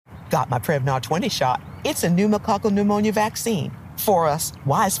Got my Prevnar 20 shot. It's a pneumococcal pneumonia vaccine. For us,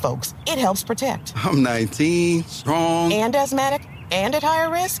 wise folks, it helps protect. I'm 19, strong. And asthmatic, and at higher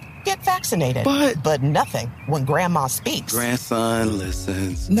risk. Get vaccinated. But nothing when grandma speaks. Grandson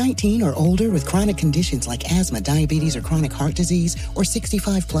listens. 19 or older with chronic conditions like asthma, diabetes, or chronic heart disease, or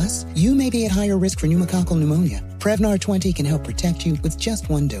 65 plus, you may be at higher risk for pneumococcal pneumonia. Prevnar 20 can help protect you with just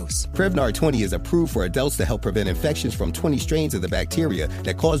one dose. Prevnar 20 is approved for adults to help prevent infections from 20 strains of the bacteria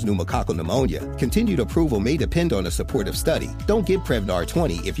that cause pneumococcal pneumonia. Continued approval may depend on a supportive study. Don't get Prevnar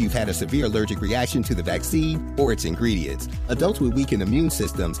 20 if you've had a severe allergic reaction to the vaccine or its ingredients. Adults with weakened immune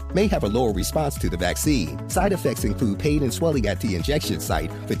systems may have a lower response to the vaccine. Side effects include pain and swelling at the injection site,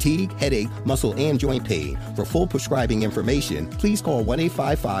 fatigue, headache, muscle, and joint pain. For full prescribing information, please call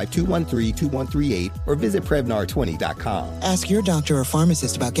 1-855-213-2138 or visit Prevnar20.com. Ask your doctor or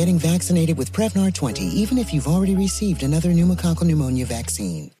pharmacist about getting vaccinated with Prevnar 20, even if you've already received another pneumococcal pneumonia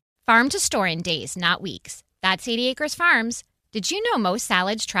vaccine. Farm to store in days, not weeks. That's 80 Acres Farms. Did you know most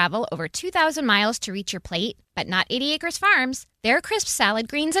salads travel over 2,000 miles to reach your plate? But not 80 Acres Farms. Their crisp salad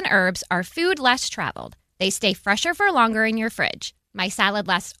greens and herbs are food less traveled. They stay fresher for longer in your fridge. My salad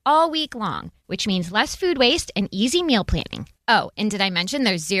lasts all week long, which means less food waste and easy meal planning. Oh, and did I mention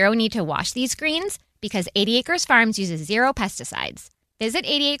there's zero need to wash these greens? Because 80 Acres Farms uses zero pesticides. Visit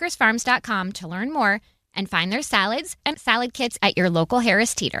 80acresfarms.com to learn more and find their salads and salad kits at your local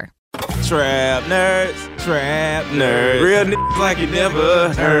Harris Teeter. Trap nerds. Real niggas like you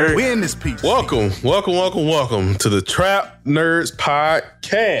never heard. We in this piece. Welcome to the Trap Nerds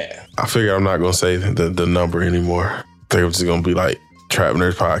Podcast. I figure I'm not going to say the number anymore. I think I'm just going to be like Trap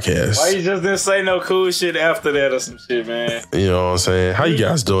Nerds Podcast. Why you just didn't say no cool shit after that or some shit, man? You know what I'm saying? How you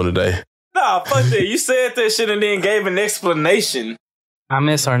guys doing today? Nah, fuck that. You said that shit and then gave an explanation. I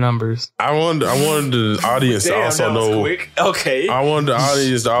miss our numbers. I wanted the audience to also know. Quick. Okay. I wanted the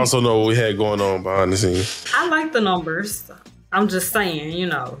audience to also know what we had going on behind the scenes. I like the numbers. I'm just saying, you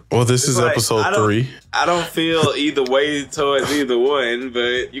know. Well, this is like, episode 3. I don't feel either way towards either one,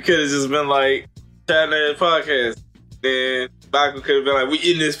 but you could have just been like, Trap Nerds Podcast. Then Michael could have been like, we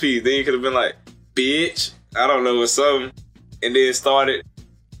in this piece. Then you could have been like, bitch, I don't know, or something. And then started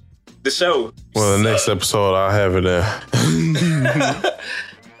the show. Well, the next episode, I'll have it there.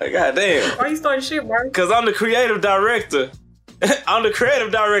 God damn. Why you starting shit, bro? Because I'm the creative director. I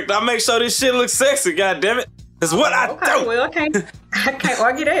make sure this shit looks sexy, god damn it. That's what I do. Well, I can't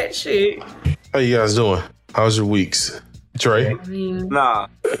argue that shit. How you guys doing? How's your weeks? Dre? Nah,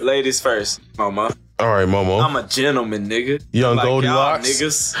 ladies first, mama. All right, Momo. I'm a gentleman, nigga. Young like Goldilocks.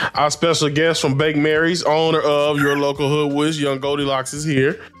 Niggas. Our special guest from Bake Mary's, owner of your local Hood Wish, Young Goldilocks is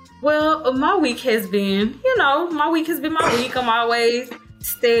here. Well, my week has been, my week. I'm always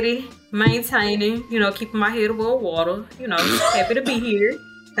steady, maintaining, keeping my head above water. Happy to be here.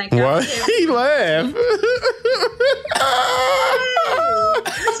 Thank you. Why he laugh?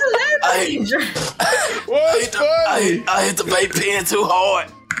 I hit the vape pen too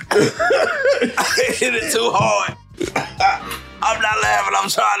hard. I hit it too hard. I'm not laughing. I'm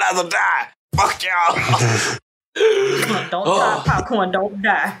trying not to die. Fuck y'all. Don't die, popcorn. Don't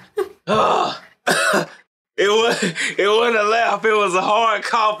die. It wasn't a laugh. It was a hard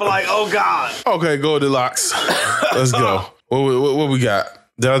cough. Like, oh god. Okay, Goldilocks. Let's go. What we got?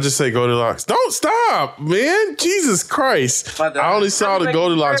 Did I just say Goldilocks? Don't stop, man. Jesus Christ. I only saw the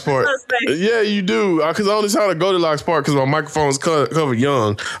Goldilocks part. Yeah, you do. Because I only saw the Goldilocks part because my microphone's covered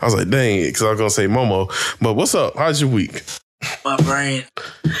young. I was like, dang it, because I was going to say Momo. But what's up? How's your week? My brain.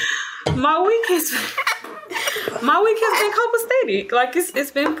 My week has been copacetic. Like,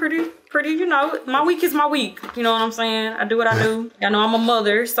 it's been pretty, my week is my week. You know what I'm saying? I do what I do. I know I'm a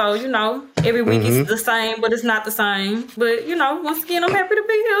mother, so, every week is the same, but it's not the same. But, once again, I'm happy to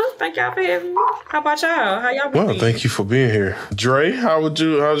be here. Thank y'all for having me. How about y'all? How y'all been? Well, thank you for being here. Dre, how's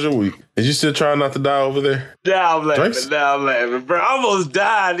your week? Is you still trying not to die over there? Now I'm laughing, bro. I almost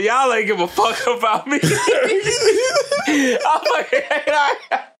died. Y'all ain't give a fuck about me. I'm like,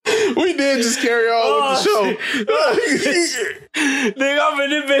 we did just carry on with the show. Nigga, I'm in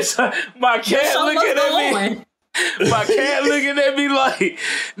this bitch. My cat looking at me. My cat looking at me like,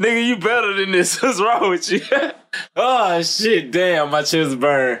 nigga, you better than this. What's wrong with you? Oh, shit. Damn, my chest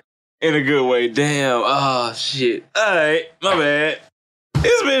burned. In a good way. Damn. Oh, shit. All right. My bad.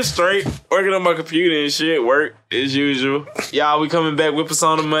 It's been straight. Working on my computer and shit. Work as usual. Y'all, we coming back with us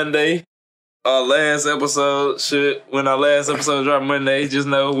on a Monday. Our last episode, when our last episode dropped Monday, just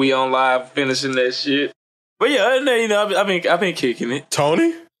know we on live finishing that shit. But yeah, other than that, I've been kicking it.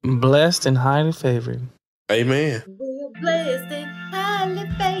 Tony? Blessed and highly favored. Amen. We're blessed and highly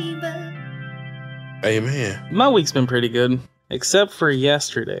favored. Amen. My week's been pretty good. Except for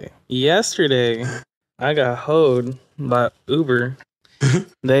yesterday. Yesterday, I got hoed by Uber.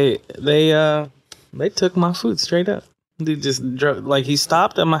 They took my food straight up. They just drove, like he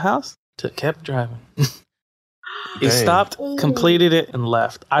stopped at my house, kept driving. He stopped, completed it, and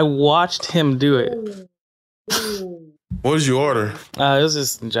left. I watched him do it. What did you order? It was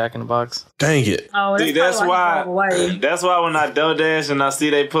just Jack in the Box. Dang it. Oh, See, that's why when I DoorDash and I see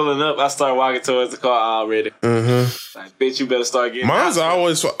they pulling up, I start walking towards the car already. Mm-hmm. Like, bitch, you better start getting mine's out.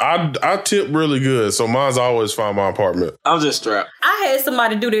 always, I tip really good, so mine's always find my apartment. I'm just strapped. I had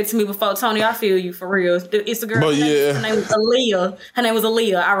somebody do that to me before, Tony. I feel you, for real. It's a girl. But her name was Aaliyah. Her name was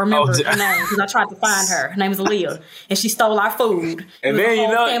Aaliyah. I remember her name because I tried to find her. Her name was Aaliyah. And she stole our food. And then, you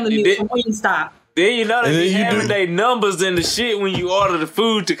know, family meal from Wingstop. Then you know they be having their numbers in the shit when you order the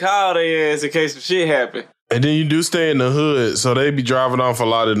food to call their ass in case some shit happen. And then you do stay in the hood, so they be driving off a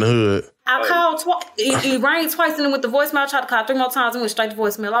lot in the hood. I called twice. It rang twice and then with the voicemail. I tried to call 3 more times and went straight to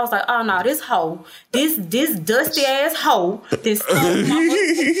voicemail. I was like, oh no, this hoe, this dusty ass hoe, this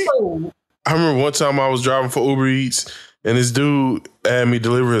food. I remember one time I was driving for Uber Eats and this dude had me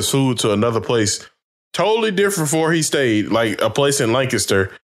deliver his food to another place. Totally different from where he stayed, like a place in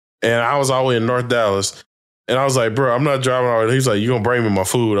Lancaster. And I was all the way in North Dallas. And I was like, bro, I'm not driving all the way. He's like, you gonna bring me my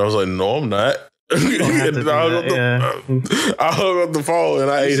food? I was like, no, I'm not. I hung up the phone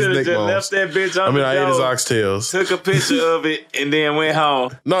and I ate his neck bones. Left that bitch on I ate his oxtails. Took a picture of it and then went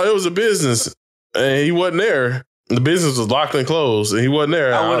home. No, it was a business. And he wasn't there. The business was locked and closed, and he wasn't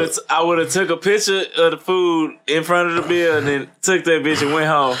there. I would have took a picture of the food in front of the building and then took that bitch and went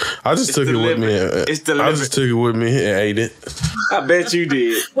home. I just took it with me. I just took it with me and ate it. I bet you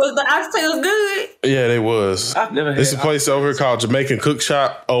did. Was the oxtails good? Yeah, they was. I've never had. It's a place over here called Jamaican Cook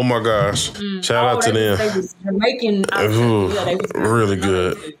Shop. Oh my gosh! Shout out to them. They was Jamaican oxtails. Yeah, they was really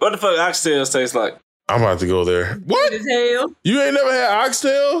good. What the fuck oxtails taste like? I'm about to go there. What? Hell. You ain't never had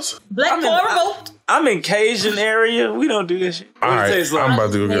oxtails? Black pork. I'm in Cajun area. We don't do this shit. All right, taste like? I'm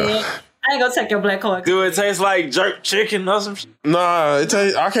about to go get it. I ain't gonna take your black card. Do it taste like jerk chicken or some shit? Nah, it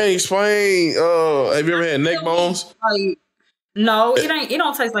tastes. I can't explain. Have you ever had neck bones? No, it ain't. It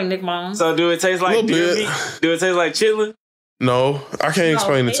don't taste like neck bones. So do it taste like deer meat? Do it taste like chitlin? No, I can't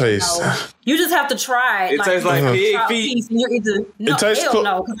explain the taste. No. You just have to try it. It tastes like pig feet. No, hell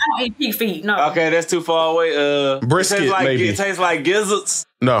no, because I don't eat pig feet. No. Okay, that's too far away. Brisket, maybe. It tastes like gizzards.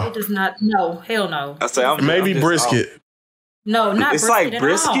 No, it does not. No, hell no. I say maybe brisket. No, not it's brisket. It's like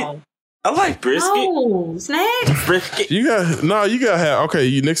brisket. At all. I like brisket. No, snack. Brisket. You gotta have.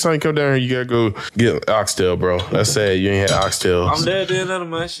 Okay, next time you come down here, you gotta go get oxtail, bro. That's sad. You ain't had oxtails. I'm there doing none of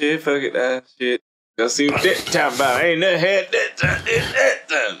my shit. Fuck it, that shit. Let's see what that time about. I ain't never had that time.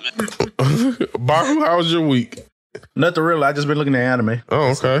 Baku, how was your week? Nothing really. I just been looking at anime. Oh,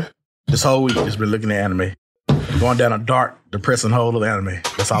 okay. This whole week, just been looking at anime. Going down a dark, depressing hole of anime.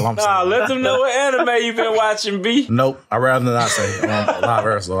 That's all I'm saying. Nah, let them know what anime you been watching, B. Nope. I'd rather not say. I'm live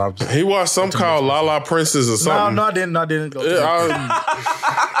earth, so I'm just, he watched some called La La Princess or something. No, I didn't.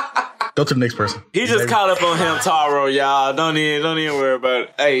 Go to the next person. He just caught up on Hamtaro, y'all. Don't even worry about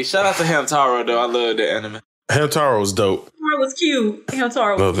it. Hey, shout out to Hamtaro, though. I love that anime. Hamtaro was dope. Hamtaro was cute.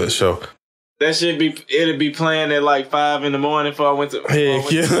 Hamtaro love that show. That it'd be playing at like 5 a.m. before I went to. Heck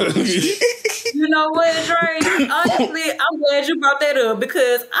yeah. You know what, Dre? Honestly, I'm glad you brought that up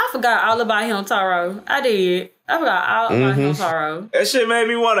because I forgot all about Hamtaro. I did. I forgot all about Hamtaro. That shit made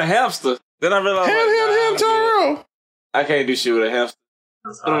me want a hamster. Then I realized, Hamtaro. I can't do shit with a hamster.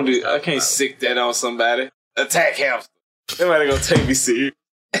 I can't sick that on somebody. Attack hamster. Somebody gonna take me serious.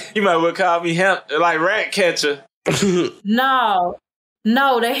 You might well call me like rat catcher. No,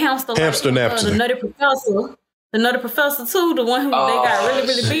 that hamster napster. The Nutty Professor. The Nutty Professor too, the one who they got really,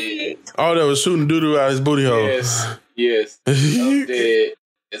 really big. Oh, that was shooting doo-doo out his booty hole. Yes. I'm dead.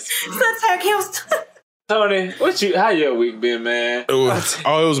 It's attack hamster. Tony, how your week been, man? It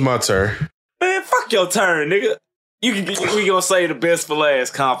was my turn. Man, fuck your turn, nigga. We gonna say the best for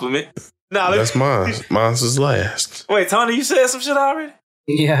last compliment. Nah, that's mine. Mine's is last. Wait, Tony, you said some shit already?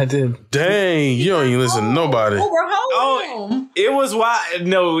 Yeah, I did. Dang, you don't even listen to nobody. It was why.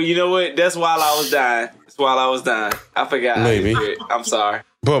 No, you know what? That's while I was dying. It's while I was dying. I forgot. Maybe. I'm sorry.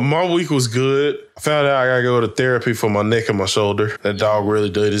 But my week was good. I found out I gotta go to therapy for my neck and my shoulder. That dog really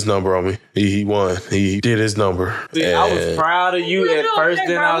did his number on me. He won. He did his number. See, I was proud of you at first.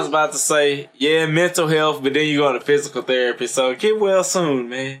 Then I was about to say, yeah, mental health, but then you go to physical therapy. So get well soon,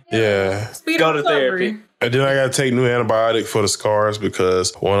 man. Yeah. Go to therapy. And then I gotta take new antibiotic for the scars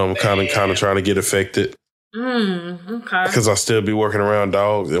because one of them kind of trying to get affected. Okay. Because I still be working around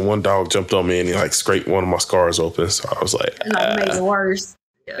dogs, and one dog jumped on me and he like scraped one of my scars open. So I was like, made it worse.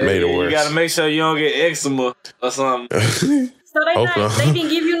 Made it worse. You gotta make sure you don't get eczema or something. So they didn't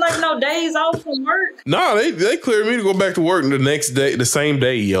give you like no days off from work? No, they cleared me to go back to work the next day, the same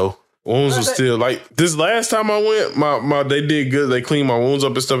day, yo. Wounds was still like this last time I went, my they did good. They cleaned my wounds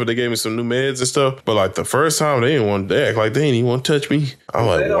up and stuff, and they gave me some new meds and stuff. But like the first time, they act like they didn't even want to touch me. I'm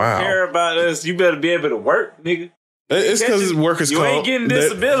like, they don't wow. care about us. You better be able to work, nigga. It's because it's workers' comp. You ain't getting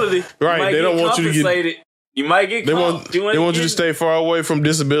disability. Right? They don't want you to get. You might get. They want you to stay far away from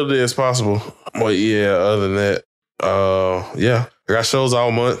disability as possible. But yeah, other than that, yeah. I got shows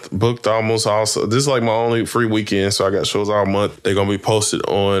all month, booked almost all. This is like my only free weekend, so I got shows all month. They're gonna be posted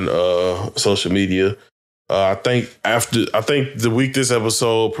on social media. I think the week this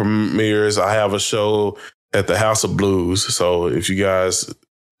episode premieres, I have a show at the House of Blues. So if you guys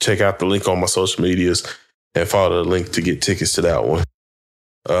check out the link on my social medias and follow the link to get tickets to that one.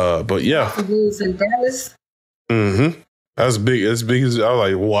 But yeah, Blues in Dallas. Mm-hmm. That's big. As big as I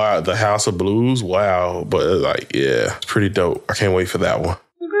was like, wow, the House of Blues, wow. But like, yeah, it's pretty dope. I can't wait for that one.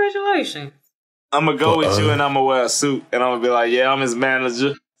 Congratulations. I'm gonna go with you, and I'm gonna wear a suit, and I'm gonna be like, yeah, I'm his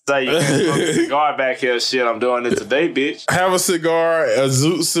manager. Say you can't smoke a cigar back here. Shit, I'm doing it today, bitch. Have a cigar, a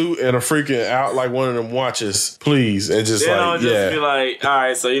zoot suit, and a freaking out like one of them watches, please, and just then like, I'll just be like, all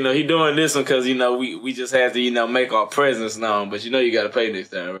right, so he doing this one because we just had to make our presence known, but you got to pay next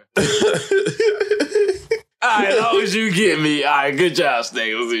time. Right? All right, as long as you get me. All right, good job,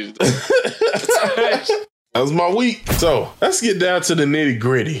 Snake. That was my week. So let's get down to the nitty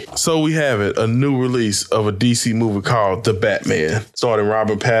gritty. So we have it, a new release of a DC movie called The Batman, starring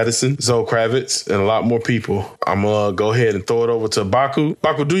Robert Pattinson, Zoe Kravitz, and a lot more people. I'm gonna go ahead and throw it over to Baku.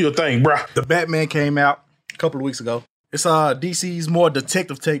 Baku, do your thing, bruh. The Batman came out a couple of weeks ago. It's DC's more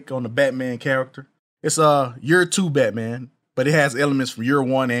detective take on the Batman character. It's year 2 Batman, but it has elements from year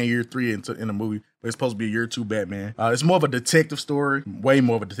 1 and year 3 in the movie. But it's supposed to be a year 2 Batman. It's more of a detective story, way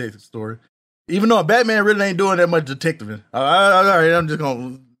more of a detective story. Even though Batman really ain't doing that much detectiving. All right, I'm just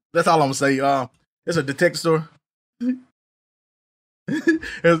gonna. That's all I'm gonna say. It's a detective story.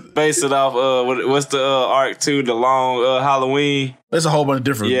 Base it off. What's the arc 2? The long Halloween. There's a whole bunch of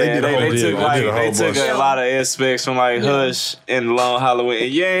different. Yeah, they took a lot of aspects from like Hush and the Long Halloween.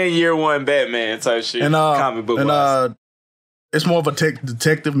 And year 1 Batman type shit. And comic book. And it's more of a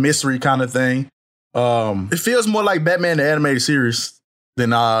detective mystery kind of thing. It feels more like Batman the animated series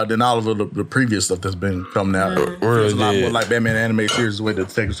than all of the previous stuff that's been coming out. It feels a lot more like Batman the animated series the way the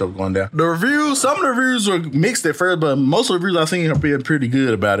detective stuff going down. The reviews, some of the reviews were mixed at first, but most of the reviews I've seen are being pretty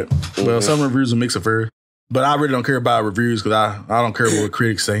good about it. Well, some of the reviews are mixed at first. But I really don't care about reviews because I don't care what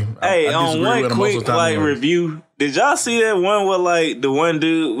critics say. Hey, on one quick review, did y'all see that one where like the one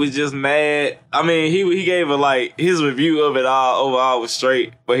dude was just mad? I mean, he gave his review of it all overall was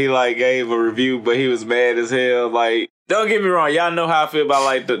straight, but he like gave a review, but he was mad as hell. Like, don't get me wrong, y'all know how I feel about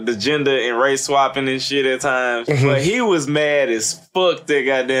like the gender and race swapping and shit at times. But he was mad as fuck that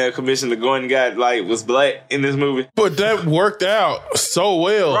goddamn Commissioner Gordon was black in this movie. But that worked out so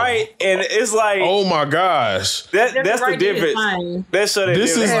well, right? And it's like, oh my gosh, that's the difference. That showed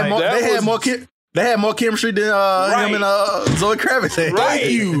They had more chemistry than him and Zoe Kravitz. Thank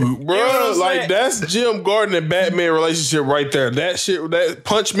you, bro. Like that's Jim Gordon and Batman relationship right there. That shit, that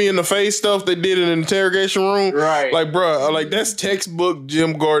punch me in the face stuff they did in the interrogation room, right? Like, bro, like that's textbook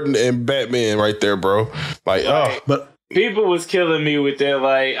Jim Gordon and Batman right there, bro. Like, but people was killing me with that.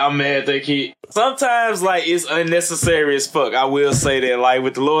 Like, I'm mad they keep. Sometimes, like, it's unnecessary as fuck. I will say that. Like,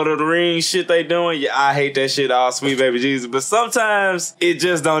 with the Lord of the Rings shit they doing, yeah, I hate that shit, all sweet baby Jesus. But sometimes, it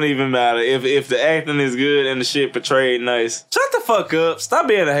just don't even matter. If the acting is good and the shit portrayed nice, shut the fuck up. Stop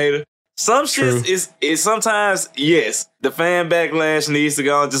being a hater. Some shit is sometimes, yes, the fan backlash needs to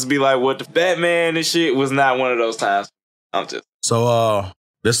go and just be like, what the Batman and shit was not one of those times. I'm just. So,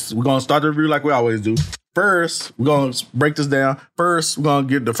 we're going to start the review like we always do. First, we're going to break this down. First, we're going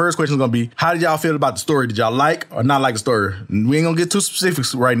to get the first question is going to be, how did y'all feel about the story? Did y'all like or not like the story? We ain't going to get too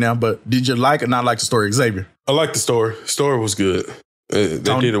specifics right now, but did you like or not like the story, Xavier? I like the story. Story was good. They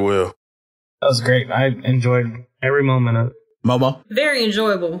did it well. That was great. I enjoyed every moment of it. Momo? Very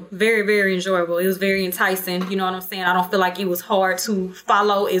enjoyable. Very, very enjoyable. It was very enticing. You know what I'm saying? I don't feel like it was hard to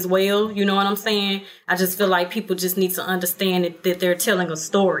follow as well. You know what I'm saying? I just feel like people just need to understand that they're telling a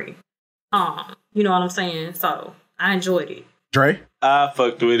story. You know what I'm saying? So I enjoyed it. Dre? I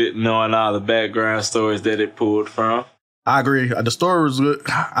fucked with it knowing all the background stories that it pulled from. I agree. The story was good.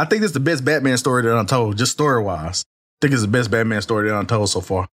 I think it's the best Batman story that I'm told, just story-wise. I think it's the best Batman story that I'm told so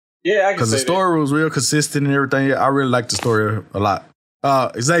far. Yeah, I can because the story was real consistent and everything. I really liked the story a lot.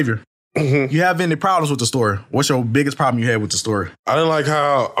 Xavier, you have any problems with the story? What's your biggest problem you had with the story? I didn't like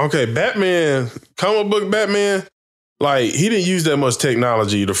how Batman, comic book Batman, like he didn't use that much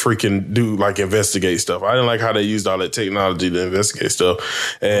technology to freaking do like investigate stuff. I didn't like how they used all that technology to investigate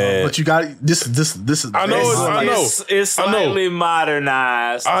stuff. And but you got this is. I know it's slightly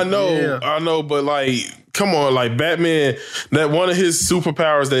modernized. I know, but like, come on, like Batman, that one of his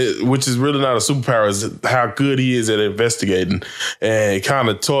superpowers which is really not a superpower, is how good he is at investigating, and it kind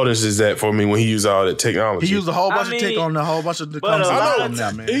of tarnishes that for me when he used all that technology. He used a whole bunch of tech on a whole bunch of the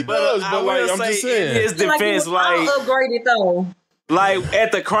man. He does, but like I'm just saying, in his defense, like upgraded though. Like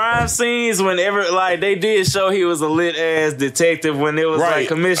at the crime scenes, whenever like they did show he was a lit ass detective when it was like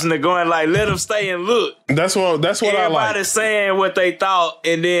commissioner going like, let him stay and look. That's what I like. Everybody saying what they thought,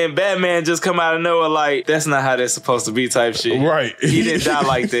 and then Batman just come out of nowhere like, that's not how that's supposed to be type shit. Right. He didn't die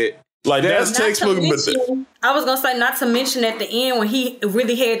like that. Like that's textbook. I was gonna say, not to mention at the end when he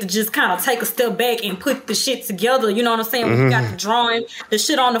really had to just kind of take a step back and put the shit together. You know what I'm saying? When he got the drawing, the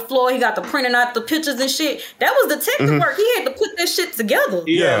shit on the floor, he got the printing out the pictures and shit. That was detective work. He had to put that shit together.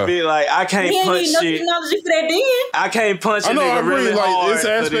 Yeah, be like, I can't punch shit. Technology for that then. I can't punch. I know. I agree. Really like it's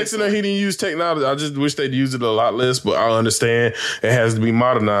aspects in there he didn't use technology. I just wish they'd use it a lot less. But I understand it has to be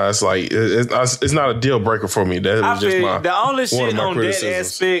modernized. Like it's not a deal breaker for me. That was just my the only shit on that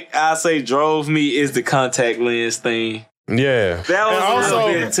aspect I say drove me is the contact lens thing. Yeah, that was a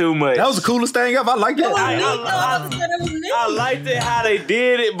little bit too much. That was the coolest thing ever. I liked that. I liked it how they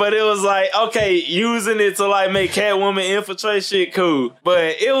did it, but it was like, okay, using it to like make Catwoman infiltrate shit, cool.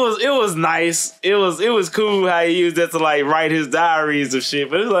 But it was nice. It was cool how he used that to like write his diaries of shit.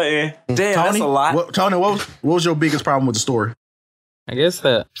 But it's like, damn, Tony, that's a lot. Tony, what was your biggest problem with the story? I guess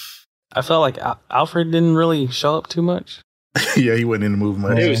that I felt like Alfred didn't really show up too much. Yeah, he wasn't in the movie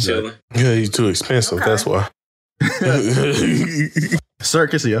much. He was chilling. Yeah, he's too expensive. Okay. That's why.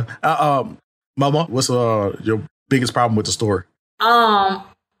 Circus, yeah. Mama, what's your biggest problem with the story? Hold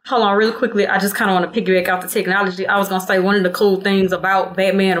on, really quickly. I just kind of want to piggyback off the technology. I was gonna say one of the cool things about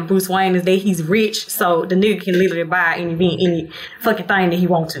Batman or Bruce Wayne is that he's rich, so the nigga can literally buy any fucking thing that he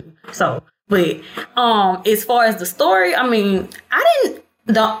wants to. So, but as far as the story, I mean,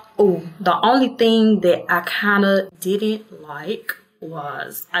 the only thing that I kind of didn't like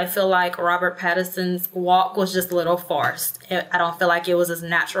was I feel like Robert Pattinson's walk was just a little forced. I don't feel like it was as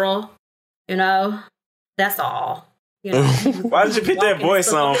natural, you know? That's all. You know? Why did you pick that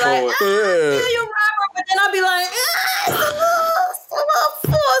voice on for it? You're Robert, but then I'll be like, it's a little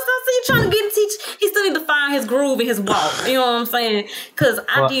forced. I see you trying to get him teach. He still need to find his groove in his walk. You know what I'm saying? Because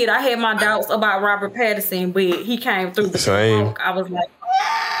I had my doubts about Robert Pattinson, but he came through the walk. I was like,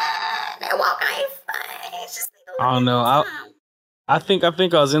 that walk ain't fine. It's just I don't know. I think I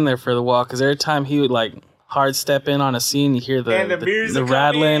was in there for the walk because every time he would like hard step in on a scene, you hear the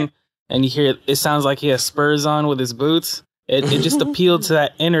rattling, and you hear it sounds like he has spurs on with his boots. It just appealed to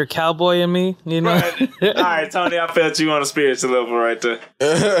that inner cowboy in me, you know. Right. All right, Tony, I felt you on a spiritual level right there.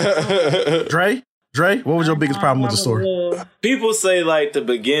 Dre, what was your biggest problem with the story? People say like the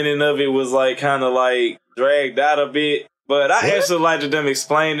beginning of it was like kind of like dragged out a bit, but I actually liked them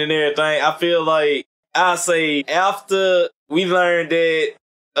explaining everything. I feel like I say after we learned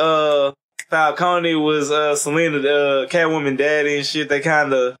that Falcone was Selena, Catwoman daddy and shit, they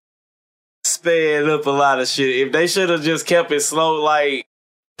kind of sped up a lot of shit. If they should have just kept it slow, like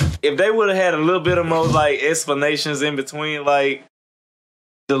if they would have had a little bit of more like explanations in between, like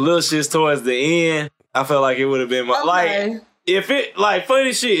the little shits towards the end, I felt like it would have been more like if it like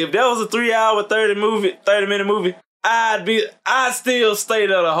funny shit. If that was a 3-hour 30-minute movie, I'd still stay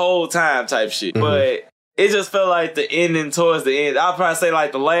there the whole time type shit, but. It just felt like the ending towards the end. I'll probably say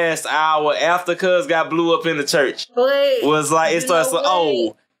like the last hour after Cuz got blew up in the church was like it starts like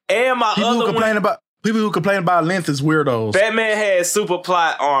and my people other who complain about length is weirdos. Batman had super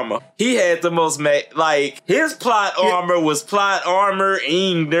plot armor. He had the most like his plot armor was plot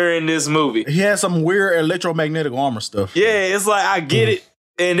armor-ing during this movie. He had some weird electromagnetic armor stuff. Yeah, it's like I get it.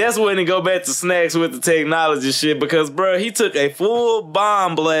 And that's when it go back to Snacks with the technology shit because, bro, he took a full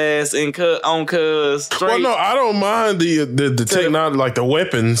bomb blast on Cuz. Well, no, I don't mind the technology, like the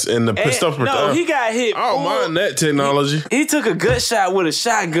weapons and the stuff. No, he got hit. I don't mind that technology. He took a gut shot with a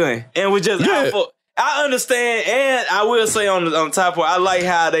shotgun and was just out for. I understand, and I will say on top of it, I like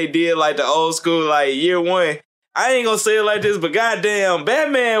how they did like the old school, like year one. I ain't gonna say it like this, but goddamn,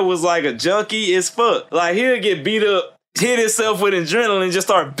 Batman was like a junkie as fuck. Like he'll get beat up. Hit himself with adrenaline, just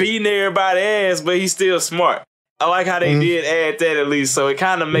start beating everybody's ass, but he's still smart. I like how they did add that at least, so it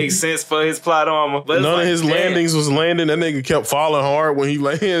kind of makes sense for his plot armor. But none of his landings was landing. That nigga kept falling hard when he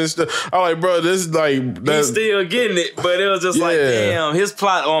landed and stuff. I'm like, bro, this is like he's still getting it, but it was just like, damn, his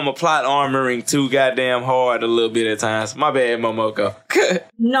plot armoring too goddamn hard a little bit at times. My bad, Momoko.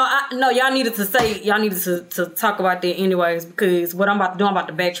 No, y'all needed to talk about that anyways, because what I'm about to do, I'm about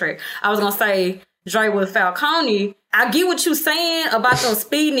to backtrack. I was gonna say Dre with Falcone. I get what you're saying about them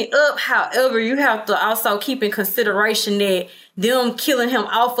speeding it up. However, you have to also keep in consideration that them killing him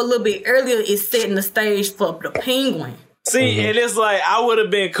off a little bit earlier is setting the stage for the Penguin. See, and it's like, I would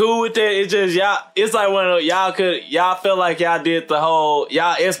have been cool with that. It's just y'all, it's like one of y'all felt like y'all did the whole,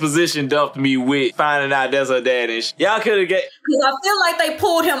 y'all exposition dumped me with finding out that's her dad and Y'all could have get. Because I feel like they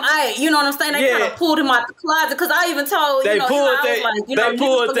pulled him out, you know what I'm saying? They kind of pulled him out the closet. Because I even told, they pulled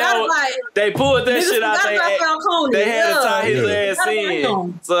that shit out. They had to tie his ass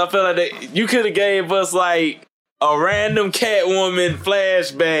in. So I feel like you could have gave us like a random Catwoman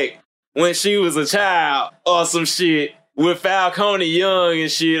flashback when she was a child or some shit. With Falcone young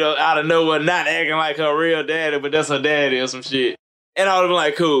and shit out of nowhere, not acting like her real daddy, but that's her daddy or some shit. And I would have been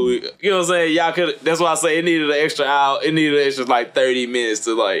like, cool. You know what I'm saying? Y'all could. That's why I say it needed an extra hour. It needed an extra like 30 minutes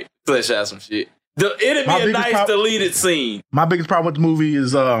to like flesh out some shit. It'd be a nice deleted scene. My biggest problem with the movie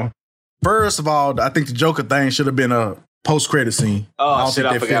is, first of all, I think the Joker thing should have been a post-credit scene. Oh, shit,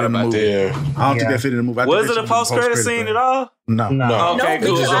 I forgot about that. I don't think that fit in the movie. Was it a post-credit scene at all? No. Okay,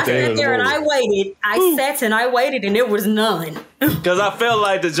 cool. Because I sat there and I waited. I waited and there was none. Because I felt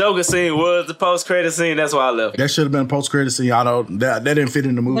like the Joker scene was the post-credit scene. That's why I left it. That should have been a post-credit scene. That didn't fit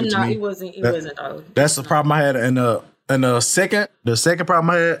in the movie to me. It wasn't though. That's the problem I had. And the second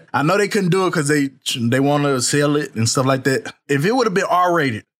problem I had, I know they couldn't do it because they want to sell it and stuff like that. If it would have been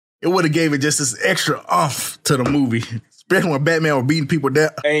R-rated, it would have gave it just this extra oomph to the movie. Especially when Batman was beating people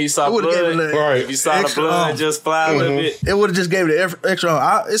down. And you saw blood. If you saw the blood just fly a little bit. It would have just gave it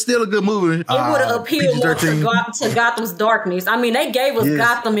extra. It's still a good movie. It would have appealed more to Gotham's darkness. I mean, they gave us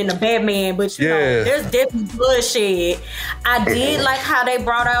Gotham in the Batman, but you know, there's definitely bloodshed. I did like how they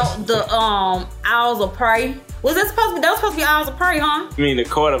brought out the Owls of Prey. Was that supposed to be Owls of Prey, huh? You mean the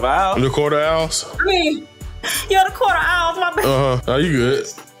Court of Owls? The Court of Owls? I mean, the Court of Owls, my bad. Oh, you good.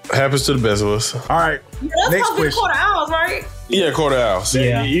 Happens to the best of us. All right. That's supposed to be the Court of Owls, right? Yeah, Court of Owls.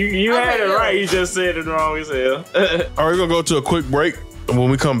 Yeah. You had it right. You just said it wrong as hell. All right, we're going to go to a quick break. When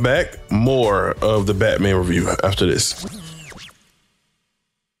we come back, more of the Batman review after this.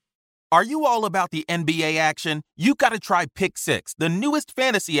 Are you all about the NBA action? You got to try Pick Six, the newest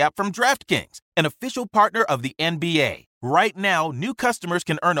fantasy app from DraftKings, an official partner of the NBA. Right now, new customers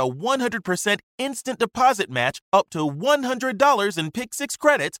can earn a 100% instant deposit match up to $100 in Pick Six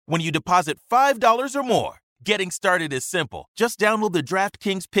credits when you deposit $5 or more. Getting started is simple. Just download the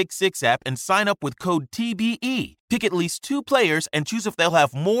DraftKings Pick Six app and sign up with code TBE. Pick at least 2 players and choose if they'll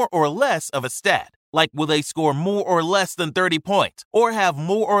have more or less of a stat. Like, will they score more or less than 30 points? Or have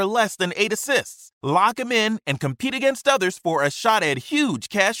more or less than 8 assists? Lock them in and compete against others for a shot at huge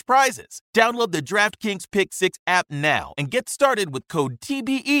cash prizes. Download the DraftKings Pick 6 app now and get started with code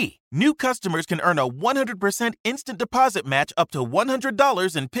TBE. New customers can earn a 100% instant deposit match up to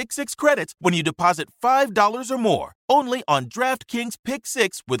 $100 in Pick 6 credits when you deposit $5 or more. Only on DraftKings Pick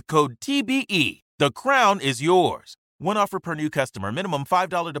 6 with code TBE. The crown is yours. One offer per new customer. Minimum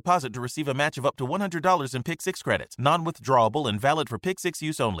 $5 deposit to receive a match of up to $100 in Pick 6 credits. Non-withdrawable and valid for Pick 6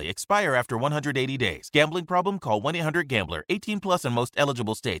 use only. Expire after 180 days. Gambling problem? Call 1-800-GAMBLER. 18 plus in most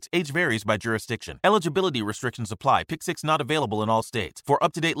eligible states. Age varies by jurisdiction. Eligibility restrictions apply. Pick 6 not available in all states. For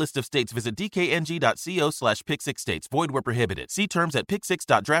up-to-date list of states, visit dkng.co/pick6states. Void where prohibited. See terms at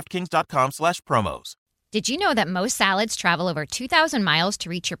pick6.draftkings.com/promos. Did you know that most salads travel over 2,000 miles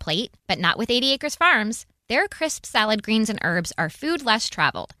to reach your plate? But not with 80 Acres Farms. Their crisp salad greens and herbs are food less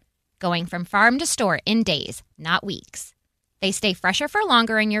traveled, going from farm to store in days, not weeks. They stay fresher for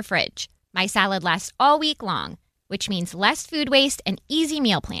longer in your fridge. My salad lasts all week long, which means less food waste and easy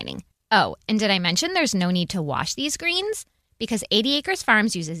meal planning. Oh, and did I mention there's no need to wash these greens? Because 80 Acres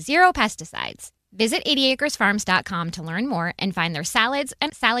Farms uses 0 pesticides. Visit 80acresfarms.com to learn more and find their salads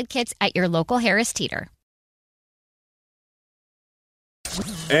and salad kits at your local Harris Teeter.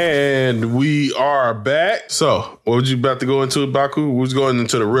 And we are back. So, what was you about to go into, Baku? We was going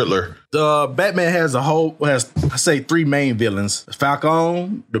into the Riddler. The Batman has 3 main villains: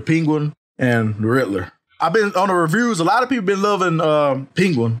 Falcone, the Penguin, and the Riddler. I've been on the reviews. A lot of people been loving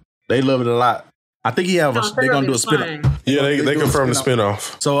Penguin. They love it a lot. I think they're gonna do a spinoff. Yeah, they confirmed the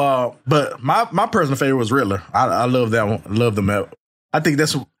spinoff. So, but my personal favorite was Riddler. I love that one. I love the map. I think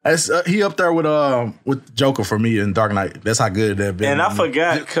that's he up there with Joker for me in Dark Knight. That's how good that been. And I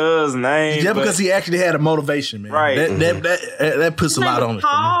forgot Cuz name. Yeah, because he actually had a motivation, man. Right. That puts a lot on it.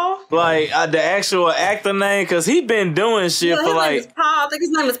 Paul? Like the actual actor name, because he been doing shit for like. Name is Paul. I think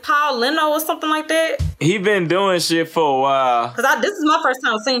his name is Paul Leno or something like that. He been doing shit for a while. Because this is my first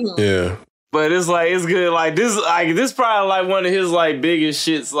time seeing him. Yeah. But it's like, it's good. Like this probably like one of his like biggest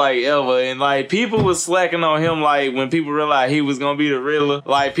shits like ever. And like people was slacking on him like when people realized he was gonna be the Riddler.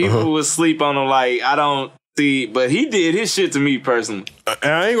 Like people would sleep on him like I don't see, but he did his shit to me personally.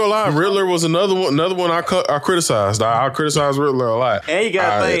 And I ain't gonna lie, Riddler was another one I criticized. I criticized Riddler a lot. And you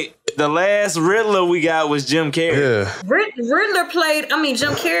gotta think, the last Riddler we got was Jim Carrey. Yeah. Riddler played,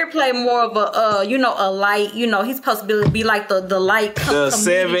 Jim Carrey played more of a light, he's supposed to be like the light. The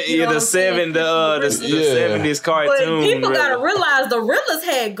 70s cartoon. But people gotta realize the Riddlers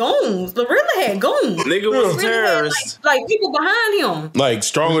had goons. The Riddler had goons. Nigga was terrorists. Like people behind him. Like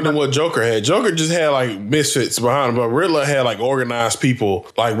stronger than what Joker had. Joker just had like misfits behind him, but Riddler had like organized people.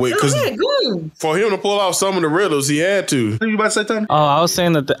 Like because for him to pull off some of the riddles, he had to. What you about to say, Tony? Oh, I was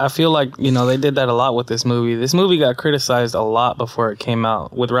saying that I feel like they did that a lot with this movie. This movie got criticized a lot before it came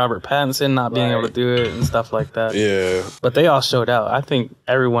out, with Robert Pattinson not being able to do it and stuff like that. Yeah, but they all showed out. I think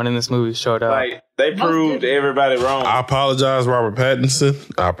everyone in this movie showed out. Like they proved everybody wrong. I apologize, Robert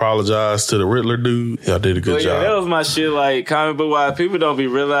Pattinson. I apologize to the Riddler dude. Y'all did a good job. That was my shit. Like comic book wise, people don't be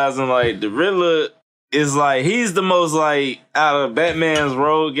realizing like the Riddler is like, he's the most like out of Batman's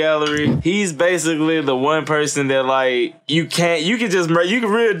rogue gallery. He's basically the one person that like you can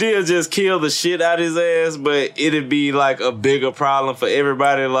real deal just kill the shit out of his ass, but it'd be like a bigger problem for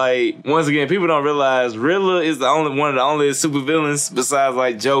everybody. Like once again, people don't realize Riddler is one of the only supervillains besides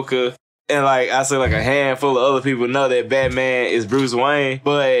like Joker, and like I say like a handful of other people know that Batman is Bruce Wayne,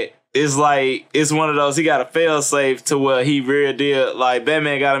 but it's like, it's one of those, he got a fail safe to where he real deal, like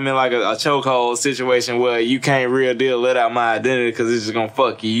Batman got him in like a chokehold situation where you can't real deal let out my identity because it's just gonna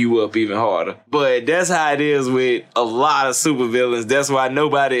fuck you up even harder. But that's how it is with a lot of supervillains. That's why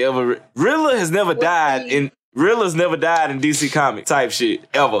nobody ever, Riddler's never died in DC Comics type shit,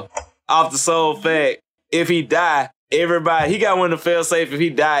 ever. Off the sole fact, if he die, everybody, he got one to fail safe. If he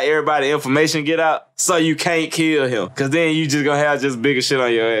die, everybody information get out, so you can't kill him, because then you just gonna have just bigger shit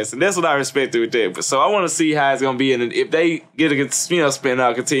on your ass. And that's what I respect with that. But so I want to see how it's gonna be, and if they get a spin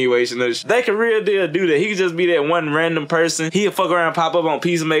out continuation of they can real deal do that. He could just be that one random person. He'll fuck around, pop up on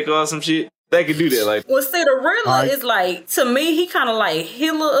Peacemaker or some shit. They could do that. Like, well, see, the Riddler is like, to me, he kind of like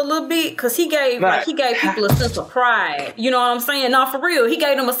Hitler a little bit, because he gave people a sense of pride. You know what I'm saying? No, for real, he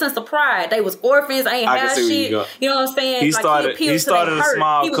gave them a sense of pride. They was orphans, ain't had shit. You know what I'm saying? He started a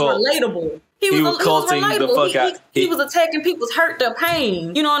small cult. He was relatable. He was culting the fuck out. He was attacking people's hurt, their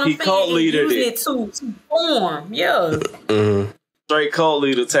pain. You know what I'm saying? Cult leader using it to form. Yeah. Straight cult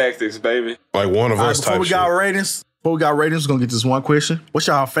leader tactics, baby. Like one of us type Before we got ratings, we're going to get this one question. What's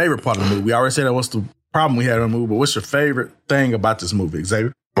your favorite part of the movie? We already said that what's the problem we had in the movie, but what's your favorite thing about this movie,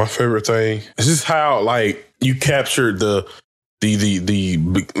 Xavier? My favorite thing is just how like you captured the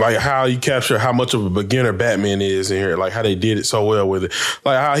like how you capture how much of a beginner Batman is in here, like how they did it so well with it,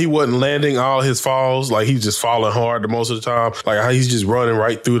 like how he wasn't landing all his falls, like he's just falling hard the most of the time, like how he's just running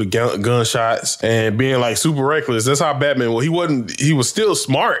right through the gunshots and being like super reckless. That's how Batman. Well, he was still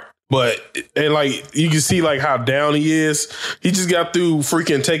smart. But, and like, you can see like how down he is. He just got through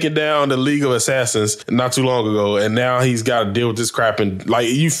freaking taking down the League of Assassins not too long ago. And now he's got to deal with this crap. And like,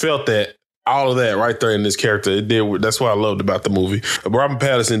 you felt that, all of that right there in this character. It did. That's what I loved about the movie. Robert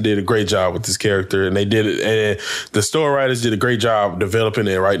Pattinson did a great job with this character, and they did it. And the story writers did a great job developing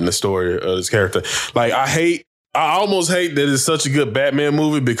and writing the story of this character. Like, I almost hate that it's such a good Batman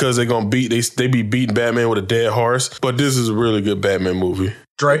movie because they be beating Batman with a dead horse. But this is a really good Batman movie.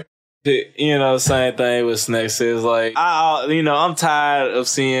 Dre? You know, same thing with Snake says. Like, I'm tired of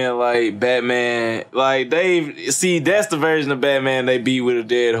seeing like Batman. Like that's the version of Batman they beat with a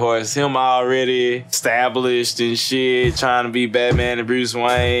dead horse. Him already established and shit, trying to be Batman and Bruce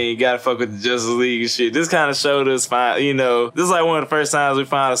Wayne. Got to fuck with the Justice League and shit. This kind of showed us, this is like one of the first times we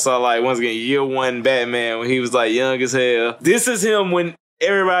finally saw like once again year one Batman when he was like young as hell. This is him when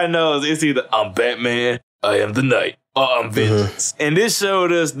everybody knows it's either I'm Batman, I am the Knight. I'm vengeance. And this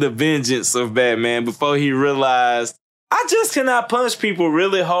showed us the vengeance of Batman before he realized I just cannot punch people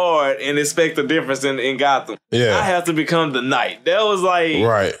really hard and expect a difference in Gotham. Yeah. I have to become the Knight. That was like,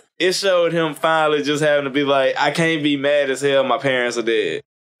 right. It showed him finally just having to be like, I can't be mad as hell my parents are dead.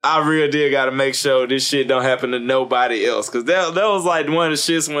 I real deal got to make sure this shit don't happen to nobody else. Because that was like one of the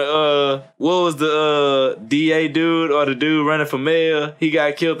shits when, what was the DA dude or the dude running for mayor? He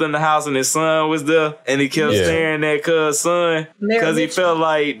got killed in the house and his son was there. And he kept staring at cuz son because he felt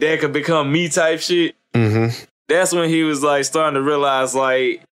like that could become me type shit. Mm-hmm. That's when he was like starting to realize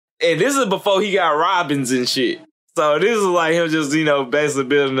like, and this is before he got Robins and shit. So this is like him just, basically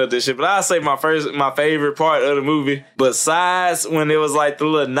building up this shit. But I'll say my favorite part of the movie, besides when it was like the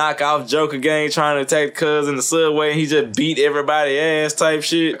little knockoff Joker gang trying to attack Cuz in the subway and he just beat everybody ass type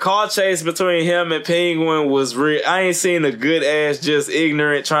shit. Car chase between him and Penguin was real. I ain't seen a good ass, just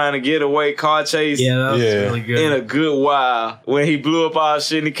ignorant trying to get away car chase. Yeah, that was really good. In a good while. When he blew up all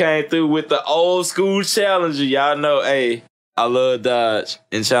shit and he came through with the old school Challenger. Y'all know, hey, I love Dodge,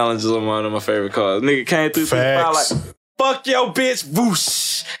 and Challengers are one of my favorite cars. Nigga came through like, fuck your bitch,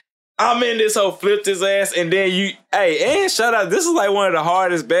 whoosh. I'm in this whole flipped his ass, and then and shout out, this is like one of the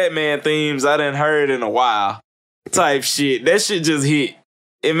hardest Batman themes I done heard in a while. Type shit. That shit just hit.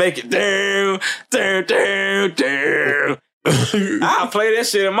 It make it down. I play that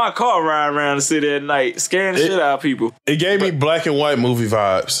shit in my car riding around the city at night, scaring the shit out of people. It gave me black and white movie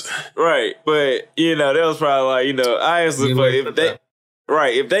vibes. Right, but that was probably like, I honestly, but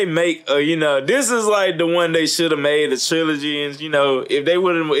if they make this is like the one they should have made a trilogy, and I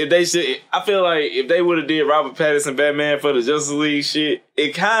feel like if they would have did Robert Pattinson Batman for the Justice League shit,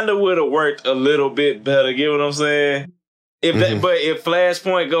 it kind of would have worked a little bit better. Get what I'm saying? But if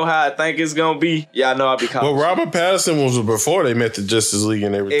Flashpoint go how I think it's gonna be, y'all know I'll be calling. Well, Robert Pattinson was before they met the Justice League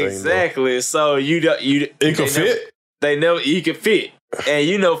and everything. Exactly. Though. So it could fit. He could fit,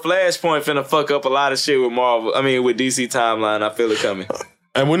 and Flashpoint finna fuck up a lot of shit with Marvel. I mean, with DC timeline. I feel it coming.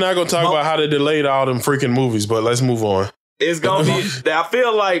 And we're not gonna talk about how they delayed all them freaking movies, but let's move on. It's gonna be. I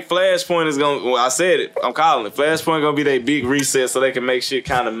feel like Flashpoint is gonna. Well, I said it. I'm calling it. Flashpoint gonna be their big reset, so they can make shit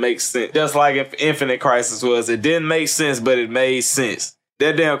kind of make sense. Just like if Infinite Crisis was. It didn't make sense, but it made sense.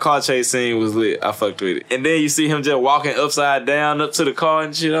 That damn car chase scene was lit. I fucked with it. And then you see him just walking upside down up to the car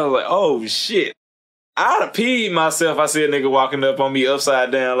and shit. I was like, oh shit. I'd have peed myself. I see a nigga walking up on me upside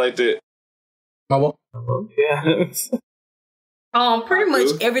down like that. Yeah. Pretty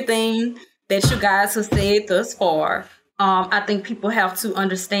much everything that you guys have said thus far. I think people have to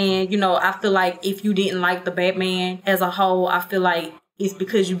understand, I feel like if you didn't like the Batman as a whole, I feel like it's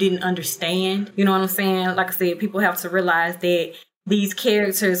because you didn't understand. You know what I'm saying? Like I said, people have to realize that these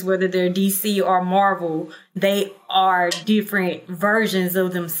characters, whether they're DC or Marvel, they are different versions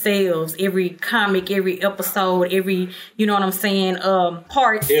of themselves. Every comic, every episode, every,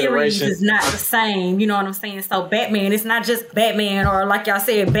 part series is not the same. You know what I'm saying? So Batman, it's not just Batman or like y'all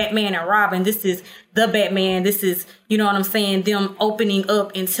said, Batman and Robin. This is the Batman. This is, them opening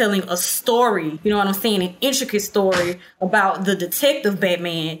up and telling a story, an intricate story about the detective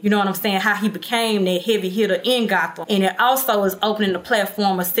Batman, how he became that heavy hitter in Gotham. And it also is opening the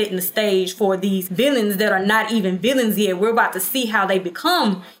platform or setting the stage for these villains that are not even villains yet. We're about to see how they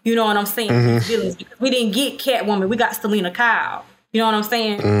become, these villains. Because we didn't get Catwoman, we got Selena Kyle. You know what I'm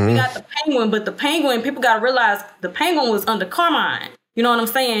saying? We got the Penguin, but the Penguin, people got to realize the Penguin was under Carmine. You know what I'm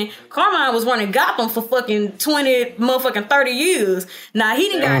saying? Carmine was running Gotham for fucking 30 years. Now he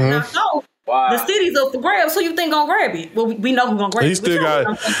didn't got knocked off. Wow. The city's up for grabs. Who you think gonna grab it? Well, we know who's gonna grab it.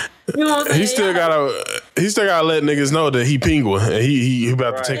 He still gotta let niggas know that he Penguin and he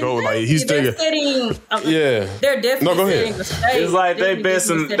about to take over. Like he's still they're definitely setting the stage. It's like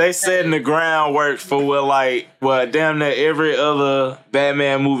they setting the groundwork for what damn near every other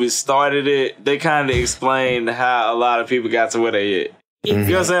Batman movie started it. They kind of explained how a lot of people got to where they at. You know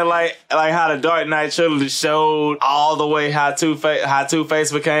what I'm saying? Like how the Dark Knight trilogy showed all the way how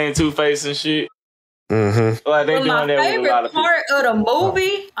Two-Face became Two-Face and shit. Like they doing that with a lot of people. My favorite part of the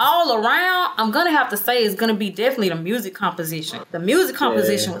movie, all around, I'm gonna have to say is gonna be definitely the music composition. The music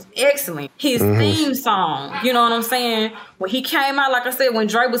composition was excellent. His theme song, you know what I'm saying? When he came out, like I said, when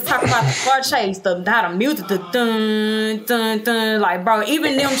Dre was talking about the car chase, the music, the dun dun dun, like bro,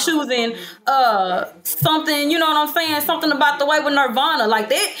 even them choosing something, you know what I'm saying? Something about the way with Nirvana, like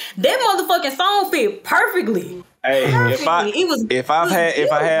that motherfucking song fit perfectly. Hey, if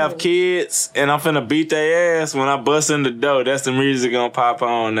I have kids and I'm finna beat their ass when I bust in the door, that's the music gonna pop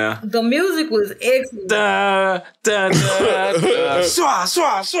on now. The music was excellent. Da, da, da, da. Swah,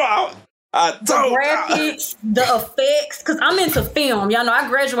 swah, swah. The graphics, the effects, because I'm into film. Y'all know I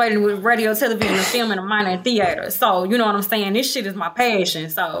graduated with radio, television, and film, and a minor in theater. So, you know what I'm saying? This shit is my passion.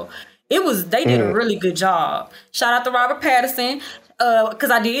 So, they did a really good job. Shout out to Robert Pattinson. Because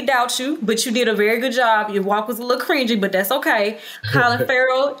I did doubt you, but you did a very good job. Your walk was a little cringy, but that's okay. Colin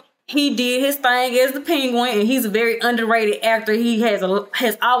Farrell, he did his thing as the Penguin, and he's a very underrated actor. He has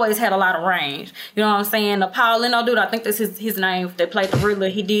always had a lot of range. You know what I'm saying? The Paul Leno dude, I think that's his name. That played the Riddler.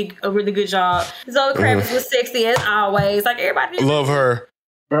 He did a really good job. Zoe Kravitz was sexy as always. Like everybody did. Love her.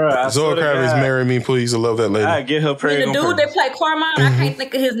 Zoe Kravitz, marry me, please. I love that lady. I get her pregnant. The dude that played Carmine, I can't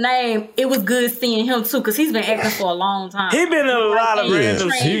think of his name. It was good seeing him too, because he's been acting for a long time. He been in a lot of random.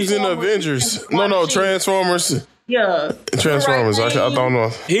 He was in Avengers. No, Transformers. Yeah. Transformers. I don't know.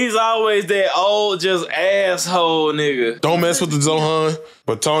 He's always that old, just asshole nigga. Don't mess with the Zohan.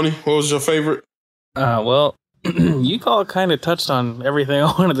 But Tony, what was your favorite? Well, you all kind of touched on everything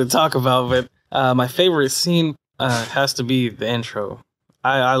I wanted to talk about, but my favorite scene has to be the intro.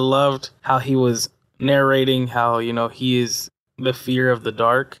 I loved how he was narrating how, he is the fear of the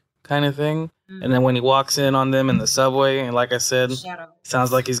dark kind of thing. And then when he walks in on them in the subway, and like I said,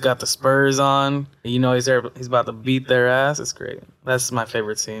 sounds like he's got the spurs on. He's about to beat their ass. It's great. That's my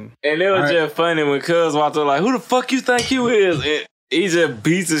favorite scene. And it was just funny when Cuz walked up like, who the fuck you think you is? And he just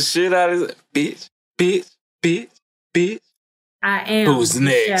beats the shit out of his bitch. I am. Who's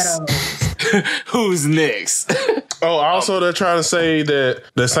next? Who's next? Also, they're trying to say that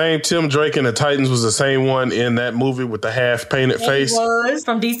the same Tim Drake in the Titans was the same one in that movie with the half painted face. It was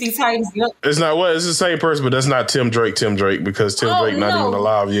from DC Titans. Yep. It's not what? It's the same person, but that's not Tim Drake because Tim Drake not even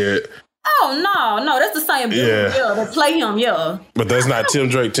alive yet. Oh, no, that's the same dude. Yeah, they play him, yeah. But that's not Tim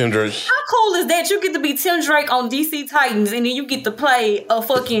Drake. How cool is that? You get to be Tim Drake on DC Titans, and then you get to play a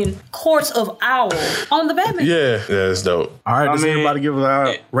fucking Court of Owl on the Batman. Yeah, that's dope. All right, does everybody give it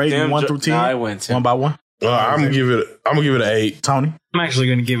a rating 1 through 10? I went 10. One by one. I'm gonna give it an 8. Tony, I'm actually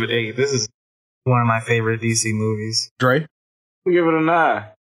gonna give it 8. This is one of my favorite DC movies. Dre, I'll give it a 9.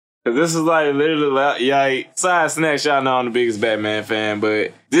 Cause this is like literally side snacks. Y'all know I'm the biggest Batman fan,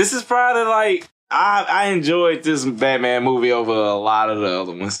 but this is probably like I enjoyed this Batman movie over a lot of the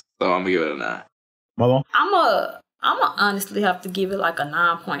other ones, so I'm gonna give it a 9. Mama, I'm gonna honestly have to give it like a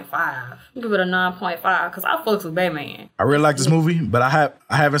 9.5. Give it a 9.5 because I fucks with Batman. I really like this movie, but I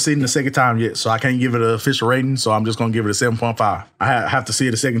haven't seen it the second time yet, so I can't give it an official rating. So I'm just gonna give it a 7.5. I have to see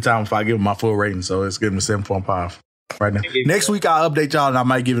it a second time if I give it my full rating. So it's giving it a 7.5 right now. Next week I'll update y'all and I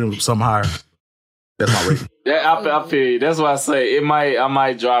might give it something higher. That's my rating. Yeah, I feel you. That's why I say I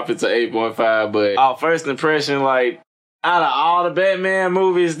might drop it to 8.5. But our first impression, like out of all the Batman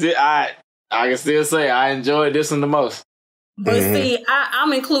movies, I can still say I enjoyed this one the most. But see,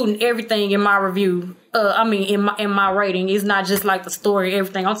 I'm including everything in my review. In my rating. It's not just like the story,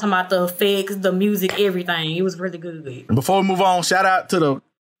 everything. I'm talking about the effects, the music, everything. It was really good. And before we move on, shout out to the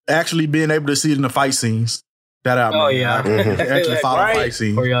actually being able to see it in the fight scenes. Shout out, man. Yeah. Actually follow the fight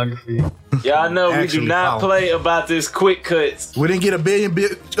scene. Choreography. Y'all know we do not play about this quick cuts. We didn't get a billion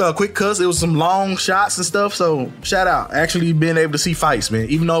quick cuts. It was some long shots and stuff. So shout out. Actually being able to see fights, man.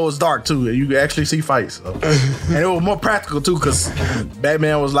 Even though it was dark too, you could actually see fights. So. And it was more practical too, because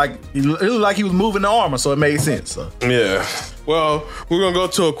Batman was like, it looked like he was moving the armor, so it made sense. So. Yeah. Well, we're gonna go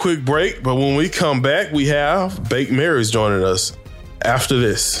to a quick break, but when we come back, we have Baked Mary's joining us after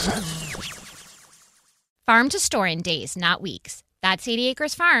this. Farm to store in days, not weeks. That's 80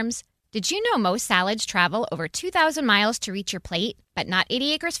 Acres Farms. Did you know most salads travel over 2,000 miles to reach your plate? But not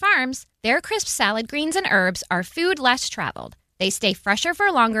 80 Acres Farms. Their crisp salad greens and herbs are food less traveled. They stay fresher for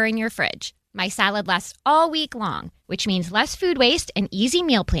longer in your fridge. My salad lasts all week long, which means less food waste and easy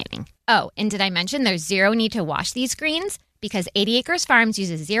meal planning. Oh, and did I mention there's zero need to wash these greens? Because 80 Acres Farms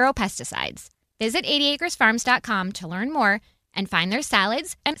uses zero pesticides. Visit 80acresfarms.com to learn more and find their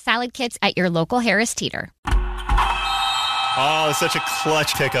salads and salad kits at your local Harris Teeter. Oh, such a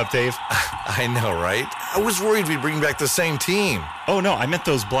clutch pickup, Dave. I know, right? I was worried we'd bring back the same team. Oh, no, I meant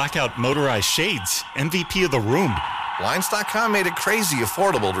those blackout motorized shades. MVP of the room. Blinds.com made it crazy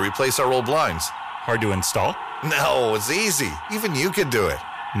affordable to replace our old blinds. Hard to install? No, it's easy. Even you could do it.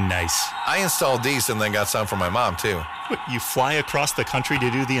 Nice. I installed these and then got some for my mom, too. What, you fly across the country